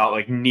said it about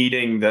like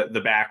needing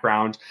the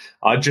background,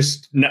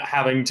 just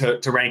having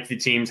to rank the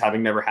teams,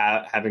 having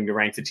to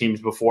rank the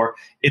teams before.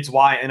 It's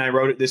why, and I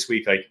wrote it this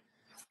week. Like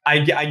I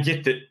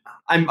get that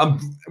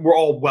we're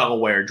all well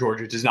aware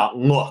Georgia does not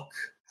look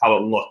how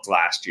it looked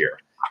last year.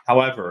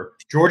 However,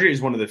 Georgia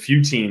is one of the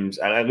few teams,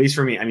 at least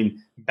for me, I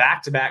mean,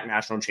 back-to-back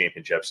national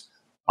championships,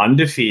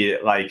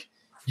 undefeated. Like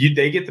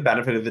they get the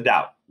benefit of the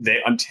doubt.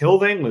 Until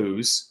they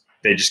lose,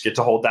 they just get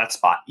to hold that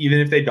spot, even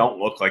if they don't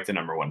look like the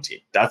number one team.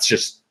 That's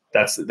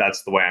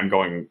the way I'm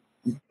going.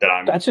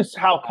 That's just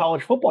how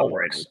college football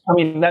works. I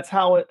mean, that's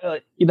how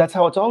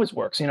it's always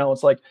works.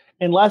 It's like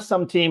unless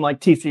some team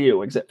like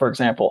TCU, for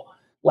example,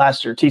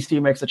 last year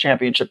TCU makes the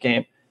championship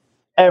game.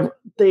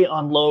 They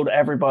unload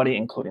everybody,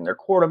 including their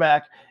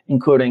quarterback,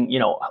 including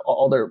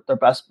all their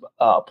best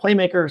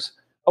playmakers.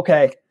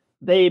 Okay,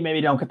 they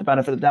maybe don't get the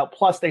benefit of the doubt.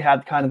 Plus, they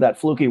had kind of that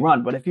fluky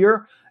run. But if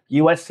you're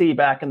USC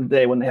back in the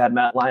day when they had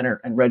Matt Leinart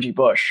and Reggie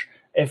Bush,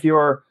 if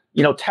you're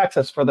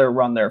Texas for their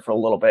run there for a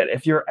little bit,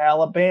 if you're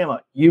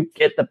Alabama, you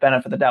get the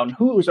benefit of the doubt. And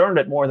who's earned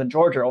it more than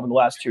Georgia over the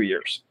last 2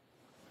 years?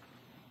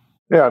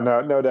 Yeah,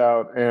 no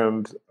doubt.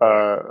 And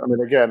I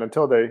mean, again,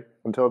 until they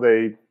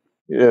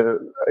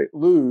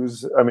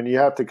lose, I mean, you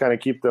have to kind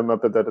of keep them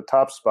up at the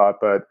top spot.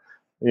 But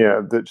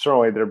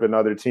certainly there have been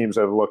other teams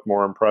that have looked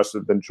more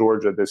impressive than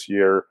Georgia this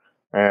year,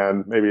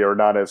 and maybe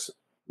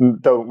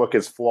don't look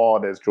as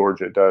flawed as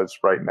Georgia does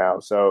right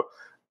now. So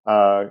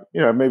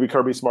maybe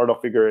Kirby Smart will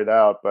figure it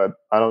out, but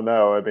I don't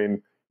know. I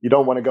mean, you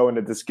don't want to go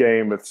into this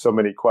game with so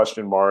many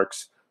question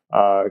marks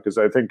because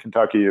I think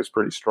Kentucky is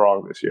pretty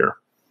strong this year.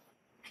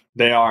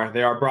 They are.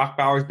 Brock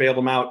Bowers bailed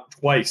them out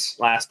twice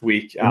last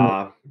week.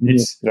 Yep.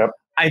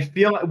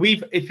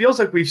 It feels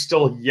like we've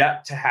still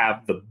yet to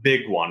have the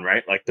big one,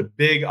 right? Like the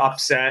big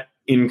upset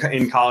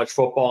in college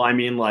football. I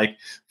mean, like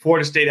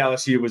Florida State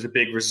LSU was a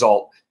big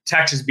result.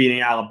 Texas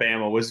beating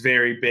Alabama was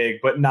very big,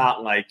 but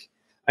not like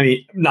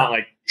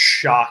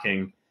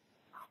shocking.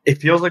 It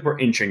feels like we're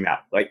inching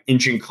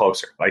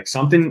closer. Like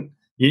something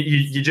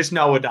you just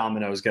know a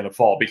domino is going to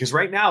fall, because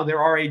right now there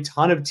are a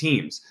ton of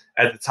teams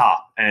at the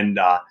top, and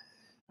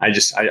I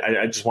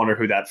just wonder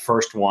who that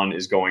first one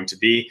is going to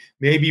be.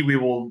 Maybe we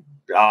will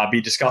be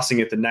discussing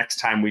it the next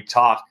time we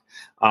talk.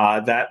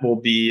 That will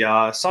be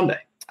Sunday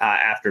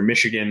after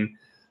Michigan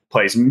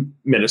plays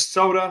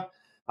Minnesota.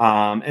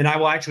 And I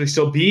will actually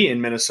still be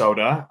in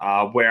Minnesota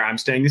where I'm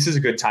staying. This is a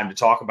good time to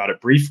talk about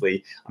it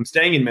briefly. I'm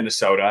staying in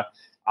Minnesota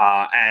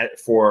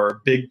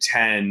for Big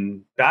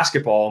Ten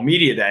basketball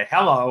media day.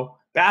 Hello,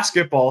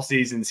 basketball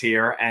season's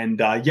here. And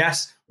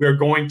yes, we're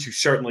going to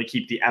certainly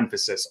keep the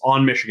emphasis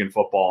on Michigan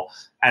football,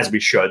 as we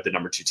should, the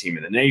number 2 team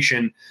in the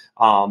nation.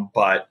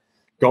 But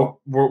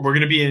we're going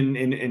to be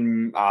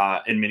in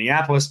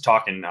Minneapolis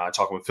talking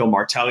with Phil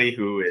Martelli,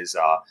 who is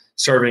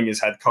serving as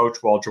head coach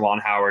while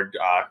Juwan Howard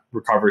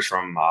recovers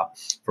from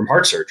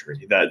heart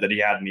surgery that he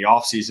had in the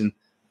offseason.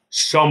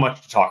 So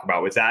much to talk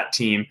about with that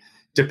team,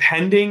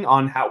 depending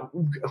on how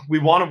we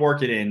want to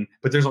work it in.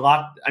 But there's a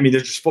lot. I mean,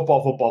 there's just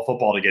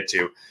football to get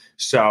to.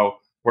 So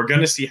we're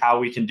going to see how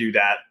we can do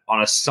that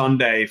on a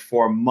Sunday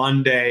for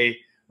Monday.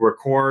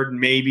 Record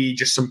maybe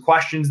just some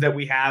questions that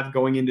we have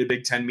going into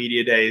Big Ten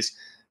Media Days.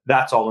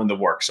 That's all in the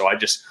works. So I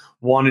just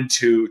wanted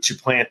to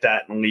plant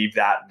that and leave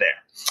that there.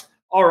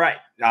 All right.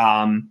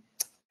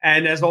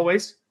 And as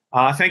always,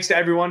 thanks to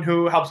everyone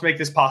who helps make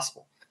this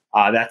possible.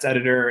 That's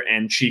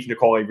editor-in-chief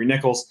Nicole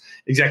Avery-Nichols,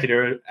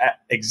 executive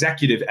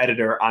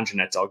editor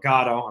Anjanette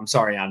Delgado. I'm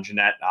sorry,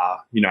 Anjanette.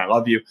 I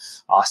love you.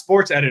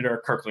 Sports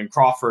editor Kirkland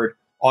Crawford,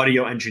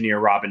 audio engineer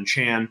Robin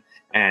Chan,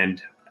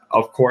 and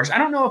of course, I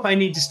don't know if I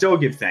need to still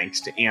give thanks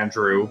to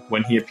Andrew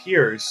when he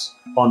appears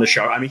on the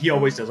show. I mean, he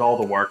always does all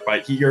the work,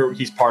 but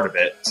he's part of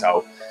it.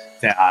 So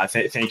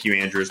thank you,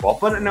 Andrew, as well.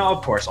 But no,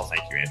 of course, I'll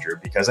thank you, Andrew,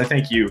 because I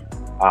thank you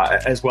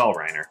as well,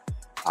 Reiner.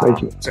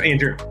 Thank you. So,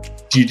 Andrew,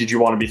 did you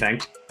want to be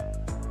thanked?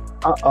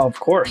 Of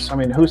course. I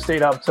mean, who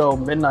stayed up till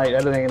midnight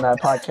editing that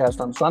podcast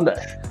on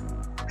Sunday?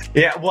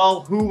 Yeah,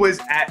 well, who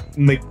was at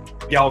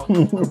Miguel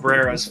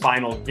Cabrera's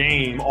final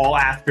game all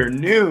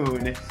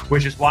afternoon,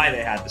 which is why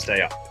they had to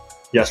stay up.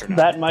 Yes or no?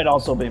 That might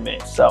also be me.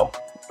 So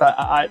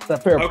The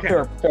fair. Okay.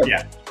 Fair.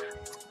 Yeah.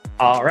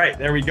 All right,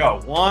 there we go.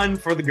 1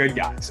 for the good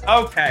guys.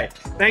 Okay.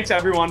 Thanks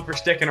everyone for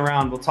sticking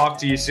around. We'll talk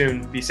to you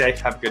soon. Be safe.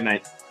 Have a good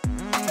night.